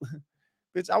like, but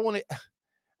bitch,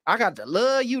 I got to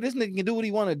love you. This nigga can do what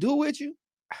he want to do with you.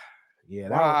 Yeah.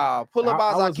 Wow. Pull up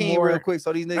Oz Hakeem real quick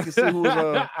so these niggas can see who's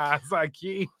Oz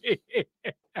Hakeem.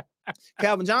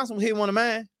 Calvin Johnson was hit one of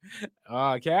mine.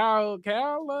 Cal.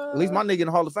 At least my nigga in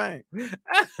the Hall of Fame.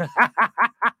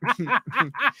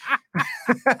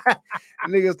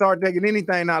 Niggas start taking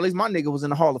anything now. At least my nigga was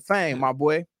in the Hall of Fame, my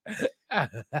boy.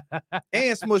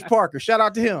 And Smush Parker. Shout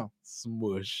out to him.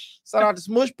 Smush. Shout out to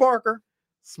Smush Parker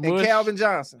and Calvin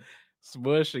Johnson.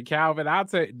 Smush and Calvin. I'll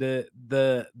take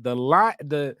the line.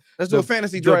 Let's do a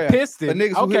fantasy draft. The Piston.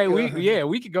 Okay,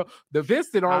 we could go. The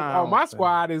Piston on my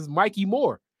squad is Mikey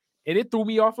Moore. And it threw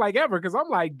me off like ever because I'm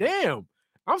like, damn,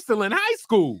 I'm still in high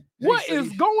school. What is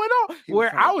going on?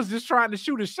 Where I was just trying to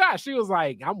shoot a shot. She was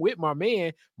like, I'm with my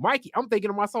man, Mikey. I'm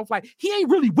thinking to myself, like, he ain't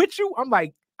really with you. I'm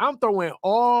like, I'm throwing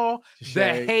all the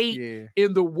hate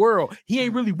in the world. He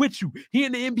ain't really with you. He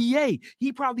in the NBA.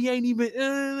 He probably ain't even.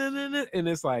 And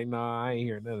it's like, nah, I ain't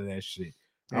hearing none of that shit.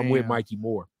 I'm with Mikey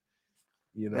Moore.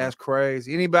 You know, that's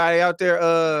crazy. Anybody out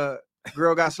there,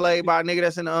 girl got slayed by a nigga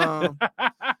that's in the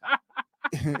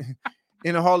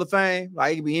in the Hall of Fame?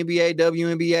 Like it could be NBA,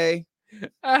 WNBA,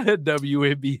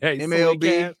 WNBA,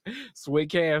 MLB. Swing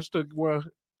Cash took one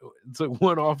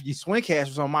off you. Swing Cash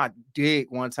was on my dick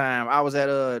one time. I was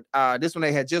at this one,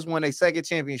 they had just won their second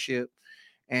championship,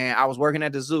 and I was working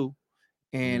at the zoo,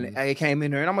 and they came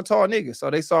in there, and I'm a tall nigga, so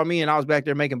they saw me, and I was back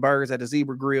there making burgers at the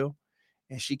Zebra Grill,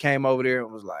 and she came over there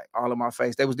and was like all in my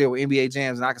face. They was there with NBA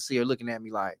jams, and I could see her looking at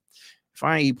me like, if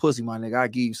I ain't eat pussy, my nigga, I'll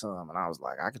give you some. And I was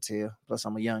like, I could tell. Plus,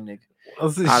 I'm a young nigga. I'd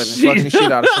have been fucking the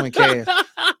shit out of Swing Cash.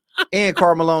 And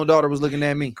Karl Malone's daughter was looking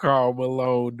at me. Karl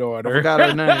Malone's daughter. I forgot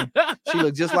her name. She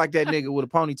looked just like that nigga with a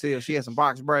ponytail. She had some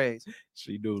box braids.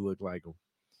 She do look like him.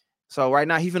 So right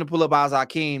now, he finna pull up Oz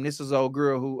Hakeem. This is old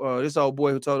girl who, this old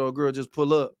boy who told old girl just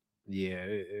pull up. Yeah,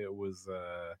 it wasn't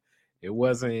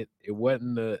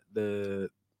the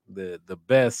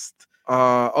best.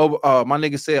 My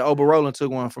nigga said Oba Roland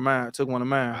took one of mine.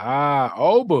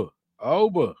 Oba.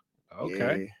 Okay.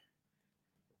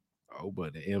 Yeah.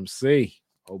 Oba, the MC.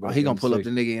 He gonna pull up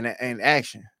the nigga in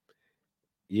action.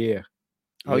 Yeah.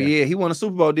 Oh yeah, he won a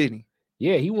Super Bowl, didn't he?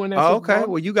 Yeah, he won that. Super Bowl. Bowl.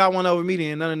 Well, you got one over me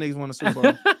then. None of the niggas won a Super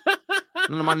Bowl.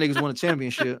 None of my niggas won a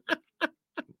championship.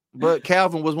 But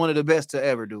Calvin was one of the best to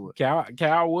ever do it.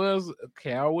 Cal was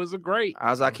a great.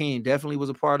 Oz Hakeem definitely was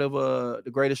a part of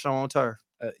the greatest show on turf.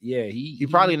 Yeah, he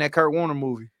probably in that Kurt Warner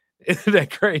movie. He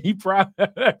probably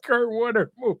that Kurt Warner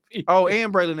movie. Oh,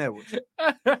 and Braylon Edwards.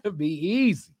 Be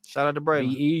easy. Shout out to Braylon.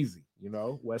 Be easy. You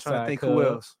know, West Side. I'm trying to think who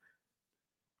else.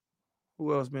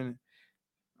 Who else been?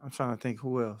 I'm trying to think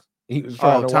who else. He was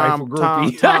trying to wipe a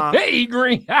groupie. Tom. He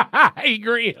green. He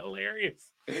green. Hilarious.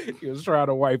 He was trying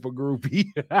to wipe a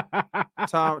groupie.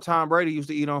 Tom Brady used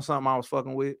to eat on something I was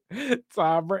fucking with.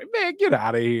 Tom Brady, man, get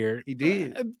out of here. He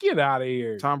did. Get out of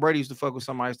here. Tom Brady used to fuck with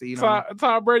somebody I used to eat on.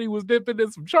 Tom Brady was dipping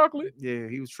in some chocolate. Yeah,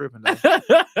 he was tripping.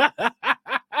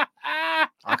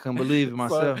 I couldn't believe it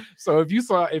myself. So if you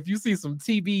see some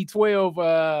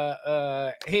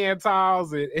TB12 hand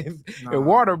towels and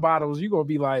water bottles, you're gonna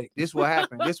be like, this what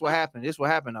happened. This what happened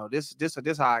though. This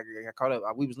how I got caught up.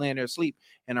 We was laying there asleep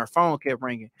and our phone kept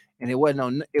ringing and it wasn't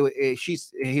on he was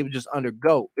just under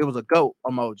goat. It was a goat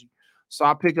emoji. So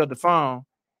I picked up the phone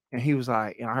and he was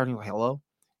like, and I heard him like, hello.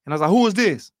 And I was like, who is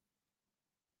this?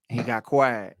 And he got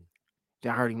quiet.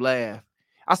 Then I heard him laugh.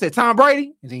 I said, Tom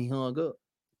Brady, and then he hung up.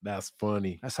 That's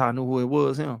funny. That's how I knew who it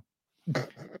was, him.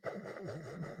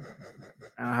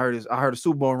 And I heard a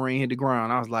Super Bowl ring hit the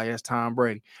ground. I was like, that's Tom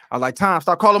Brady. I was like, Tom,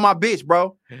 stop calling my bitch,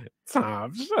 bro.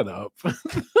 Tom, shut up.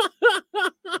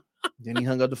 Then he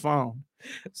hung up the phone.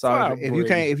 So Tom if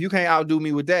Brady. you can't outdo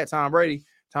me with that, Tom Brady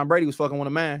was fucking one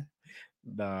of mine.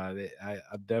 Nah,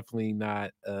 I'm definitely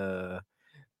not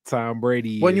Tom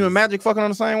Brady. Wasn't you and Magic fucking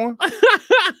on the same one?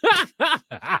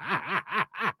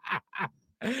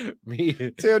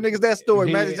 Tell niggas that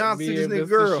story. Magic Johnson to this nigga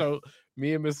girl.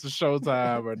 Me and Mr.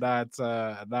 Showtime are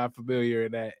not familiar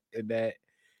in that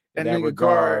nigga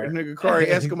regard. Nigga Kari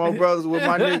Eskimo Brothers with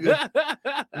my nigga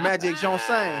Magic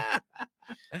Johnson.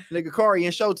 Nigga Kari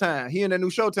in Showtime. He in that new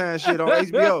Showtime shit on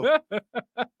HBO.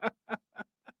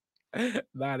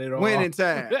 Not at all. Winning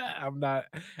Time.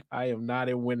 I am not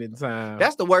in Winning Time.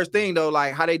 That's the worst thing though.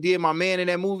 Like how they did my man in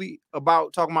that movie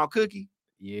about talking about Cookie.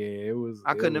 Yeah, it was.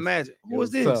 I couldn't imagine. Who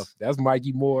was this? Tough. That's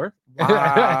Mikey Moore.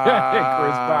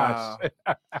 Wow. Chris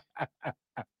Bosh.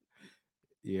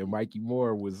 Yeah, Mikey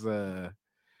Moore was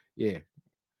yeah.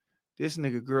 This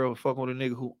nigga girl was fucking with a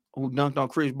nigga who dunked on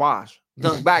Chris Bosh.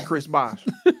 Dunked back Chris Bosh.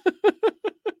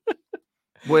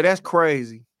 Boy, that's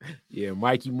crazy. Yeah,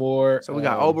 Mikey Moore. So we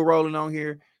got Oba rolling on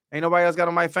here. Ain't nobody else got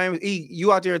on my famous.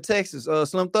 You out there in Texas.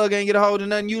 Slim Thug ain't get a hold of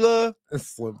nothing you love?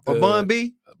 Slim Thug. Or Bun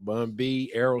B? Bun B,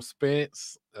 Errol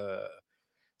Spence.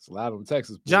 It's a lot of them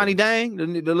Texas boys. Johnny Dang, the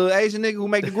little Asian nigga who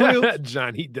make the grill.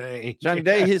 Johnny Dang. Johnny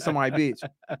Dang hit somebody bitch.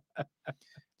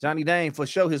 Johnny Dang for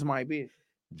sure hit somebody bitch.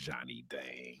 Johnny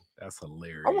Dang. That's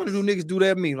hilarious. I want to do niggas do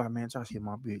that to me. Like, man, Josh hit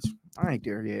my bitch. I ain't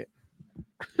there yet.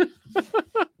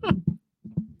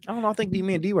 I don't know. I think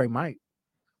me and D-Ray might.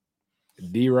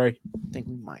 D-Ray? I think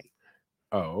we might.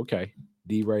 Oh, okay.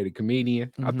 D-Ray, the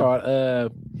comedian. Mm-hmm. I thought, I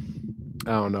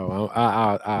don't know.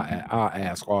 I'll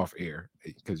ask off air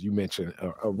because you mentioned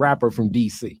a rapper from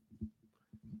DC.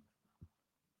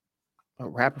 A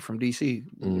rapper from DC?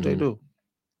 What they do?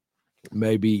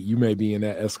 Maybe you may be in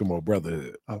that Eskimo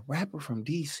Brotherhood. A rapper from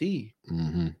DC?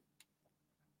 Mm-hmm. A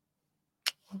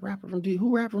rapper from DC?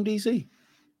 Who rap from DC?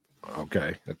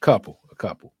 Okay, a couple,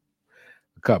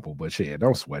 but yeah,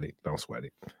 don't sweat it.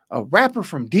 A rapper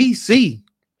from DC?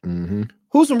 Mm-hmm.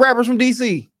 Who's some rappers from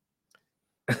DC?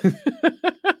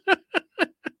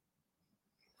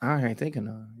 I ain't thinking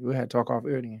of. We had to talk off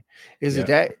air again. Is it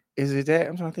that?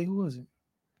 I'm trying to think. Who was it?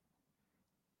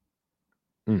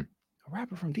 A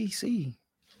rapper from DC.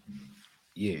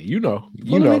 Yeah, you know.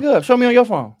 Nigga up. Show me on your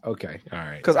phone. Okay, all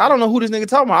right. Because I don't know who this nigga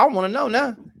talking about. I want to know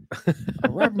now. A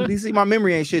rapper from DC. My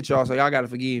memory ain't shit, y'all. So y'all gotta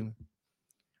forgive me.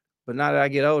 But now that I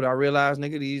get older, I realize,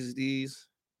 nigga, these.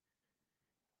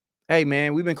 Hey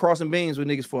man, we've been crossing beams with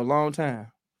niggas for a long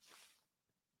time.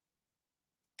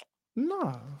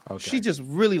 Nah. Okay. She just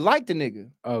really liked the nigga.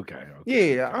 Okay.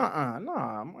 Yeah,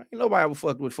 nah. Ain't nobody ever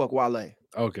fuck Wale.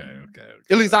 Okay.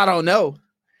 At least I don't know.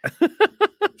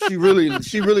 She really just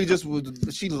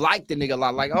she liked the nigga a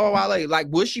lot. Like, oh, Wale. Like,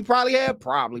 would she probably have?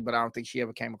 Probably, but I don't think she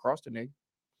ever came across the nigga.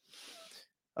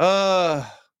 All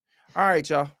right,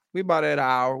 y'all. We about at an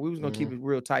hour. We was gonna keep it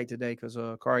real tight today because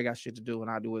Kari got shit to do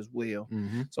and I do as well.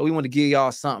 So we want to give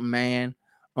y'all something, man.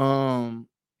 Where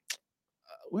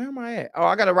am I at? Oh,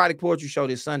 I got a erotic poetry show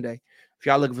this Sunday. If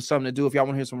y'all looking for something to do, if y'all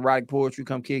want to hear some erotic poetry,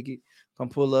 come kick it, come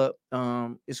pull up.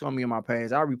 It's gonna be on my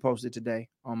page. I'll repost it today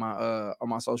on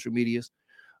my social medias.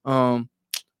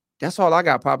 That's all I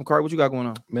got, Poppin' Kari. What you got going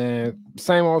on? Man,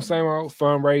 same old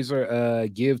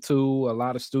fundraiser. Give to a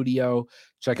lot of studio.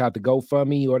 Check out the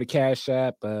GoFundMe or the Cash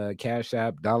App. Cash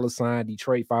App $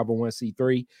 Detroit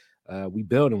 501c3. We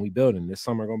building. This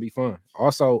summer gonna be fun.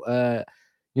 Also,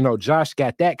 Josh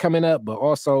got that coming up, but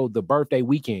also the birthday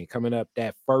weekend coming up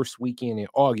that first weekend in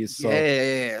August. So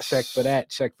check for that.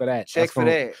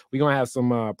 We're gonna have some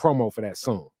promo for that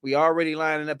soon. We already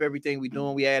lining up everything we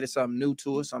doing. We added something new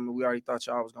to it, something we already thought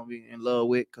y'all was gonna be in love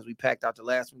with because we packed out the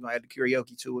last one. We're gonna add the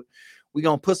karaoke to it. We're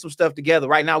gonna put some stuff together.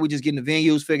 Right now, we just getting the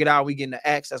venues figured out. We getting the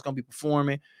acts that's gonna be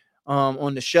performing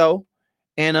on the show.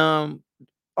 And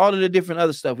all of the different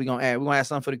other stuff we're gonna add. We're gonna add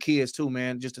something for the kids too,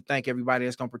 man. Just to thank everybody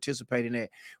that's gonna participate in that.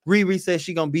 Riri says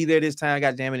she gonna be there this time.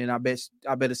 God damn it, and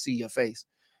I better see your face.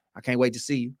 I can't wait to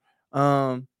see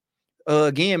you.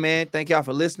 Again, man, thank y'all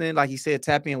for listening. Like he said,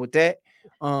 tap in with that.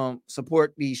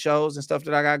 Support these shows and stuff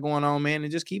that I got going on, man,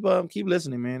 and just keep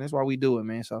listening, man. That's why we do it,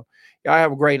 man. So y'all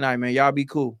have a great night, man. Y'all be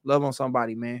cool. Love on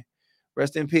somebody, man.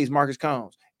 Rest in peace, Marcus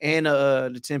Combs. And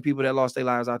the 10 people that lost their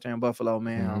lives out there in Buffalo,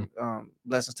 man.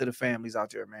 Blessings to the families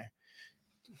out there, man.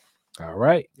 All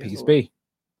right. Yes, Peace Lord. be.